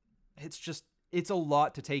 like, it's a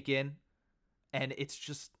lot to take in, and it's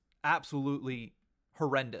just absolutely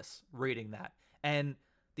horrendous reading that. And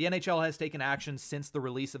the NHL has taken action since the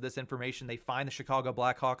release of this information. They fined the Chicago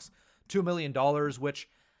Blackhawks $2 million, which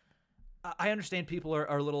I understand people are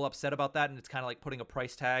a little upset about that, and it's kind of like putting a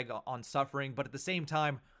price tag on suffering. But at the same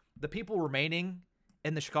time, the people remaining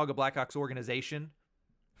in the Chicago Blackhawks organization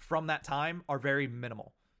from that time are very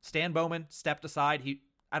minimal. Stan Bowman stepped aside.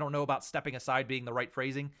 I don't know about stepping aside being the right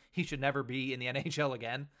phrasing. He should never be in the NHL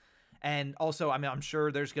again. And also, I mean, I'm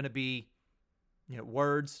sure there's going to be,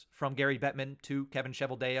 words from Gary Bettman to Kevin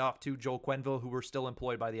Cheveldayoff to Joel Quenneville, who were still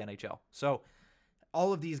employed by the NHL. So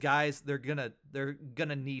all of these guys, they're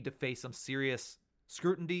gonna need to face some serious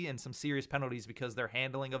scrutiny and some serious penalties because their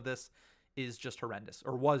handling of this is just horrendous,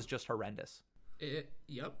 or was just horrendous.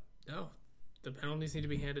 Yep. No, the penalties need to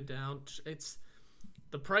be handed down. It's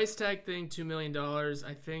the price tag thing, $2 million.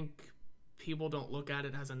 I think people don't look at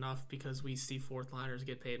it as enough because we see fourth liners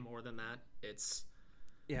get paid more than that.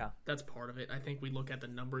 That's part of it. I think we look at the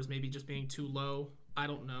numbers maybe just being too low. I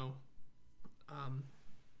don't know.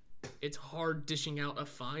 It's hard dishing out a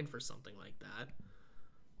fine for something like that.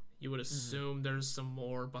 You would assume there's some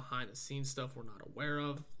more behind the scenes stuff we're not aware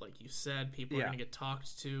of. Like you said, people are going to get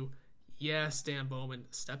talked to. Yeah, Stan Bowman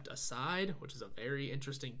stepped aside, which is a very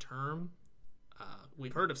interesting term.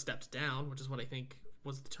 We've heard of stepped down, which is what I think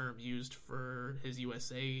was the term used for his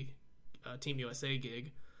Team USA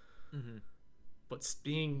gig. Mm-hmm. But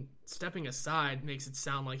stepping aside makes it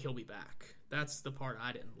sound like he'll be back. That's the part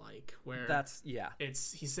I didn't like.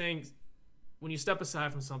 He's saying when you step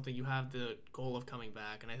aside from something, you have the goal of coming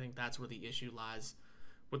back, and I think that's where the issue lies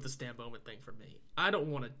with the Stan Bowman thing for me. I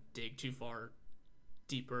don't want to dig too far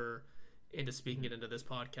deeper into speaking it into this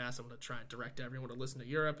podcast. I'm going to try and direct everyone to listen to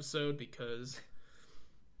your episode because,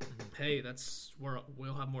 hey, that's where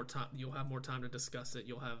we'll have more time. You'll have more time to discuss it.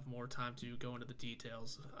 You'll have more time to go into the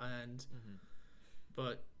details.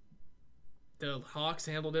 But the Hawks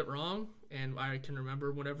handled it wrong, and I can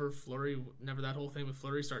remember whenever that whole thing with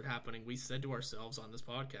Fleury started happening, we said to ourselves on this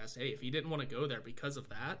podcast, hey, if he didn't want to go there because of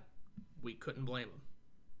that, we couldn't blame him.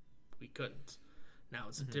 We couldn't. Now,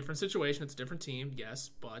 it's a different situation. It's a different team, yes,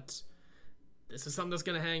 but this is something that's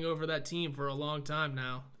going to hang over that team for a long time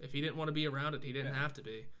now. If he didn't want to be around it, he didn't have to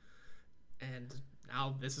be. And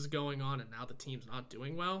now this is going on, and now the team's not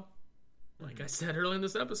doing well. Like I said earlier in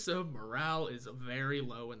this episode, morale is very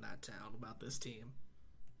low in that town about this team.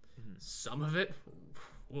 Some of it,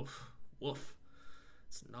 woof.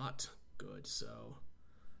 It's not good. So,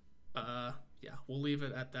 we'll leave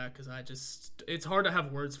it at that because it's hard to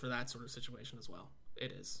have words for that sort of situation as well.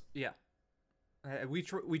 It is. Yeah. We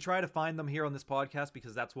try to find them here on this podcast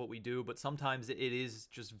because that's what we do, but sometimes it is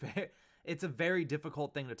just it's a very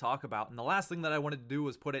difficult thing to talk about. And the last thing that I wanted to do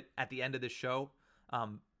was put it at the end of this show.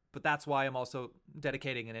 But that's why I'm also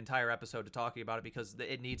dedicating an entire episode to talking about it because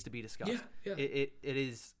it needs to be discussed. Yeah. It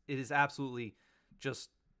is absolutely just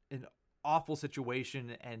an awful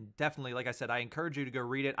situation, and definitely, like I said, I encourage you to go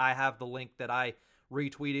read it. I have the link that I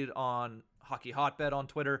retweeted on Hockey Hotbed on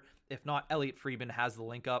Twitter. If not, Elliot Friedman has the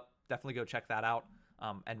link up. Definitely go check that out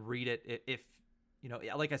and read it. If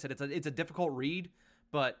like I said, it's a difficult read,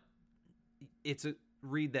 but it's a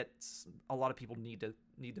read that a lot of people need to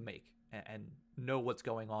make and know what's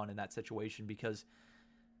going on in that situation because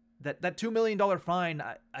that $2 million fine,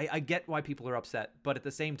 I get why people are upset, but at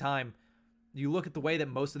the same time, you look at the way that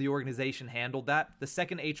most of the organization handled that. The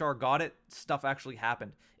second HR got it, stuff actually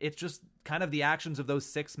happened. It's just kind of the actions of those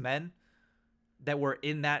 6 men that were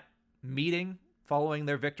in that meeting following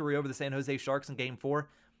their victory over the San Jose Sharks in Game 4.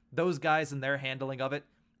 Those guys and their handling of it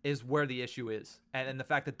is where the issue is. And the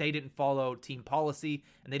fact that they didn't follow team policy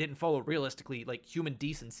and they didn't follow realistically like human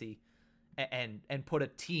decency and put a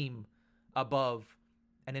team above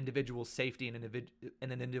an individual's safety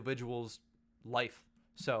and an individual's life.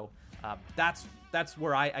 So that's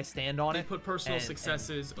where I stand on it. They put personal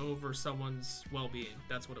successes over someone's well-being.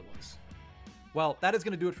 That's what it was. Well, that is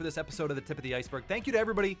going to do it for this episode of The Tip of the Iceberg. Thank you to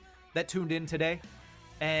everybody that tuned in today.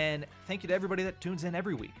 And thank you to everybody that tunes in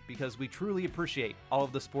every week because we truly appreciate all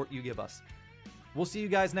of the support you give us. We'll see you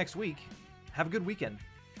guys next week. Have a good weekend,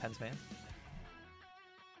 Pens fans.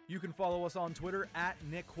 You can follow us on Twitter at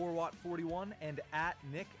NickHorwat41 and at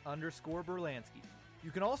Nick_Berlansky.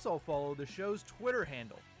 You can also follow the show's Twitter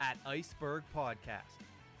handle at Iceberg Podcast.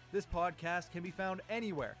 This podcast can be found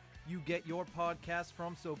anywhere you get your podcasts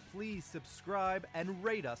from, so please subscribe and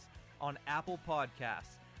rate us on Apple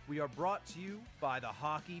Podcasts. We are brought to you by the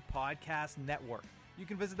Hockey Podcast Network. You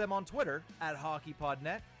can visit them on Twitter at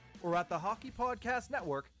HockeyPodNet or at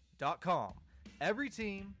thehockeypodcastnetwork.com. Every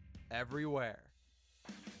team, everywhere.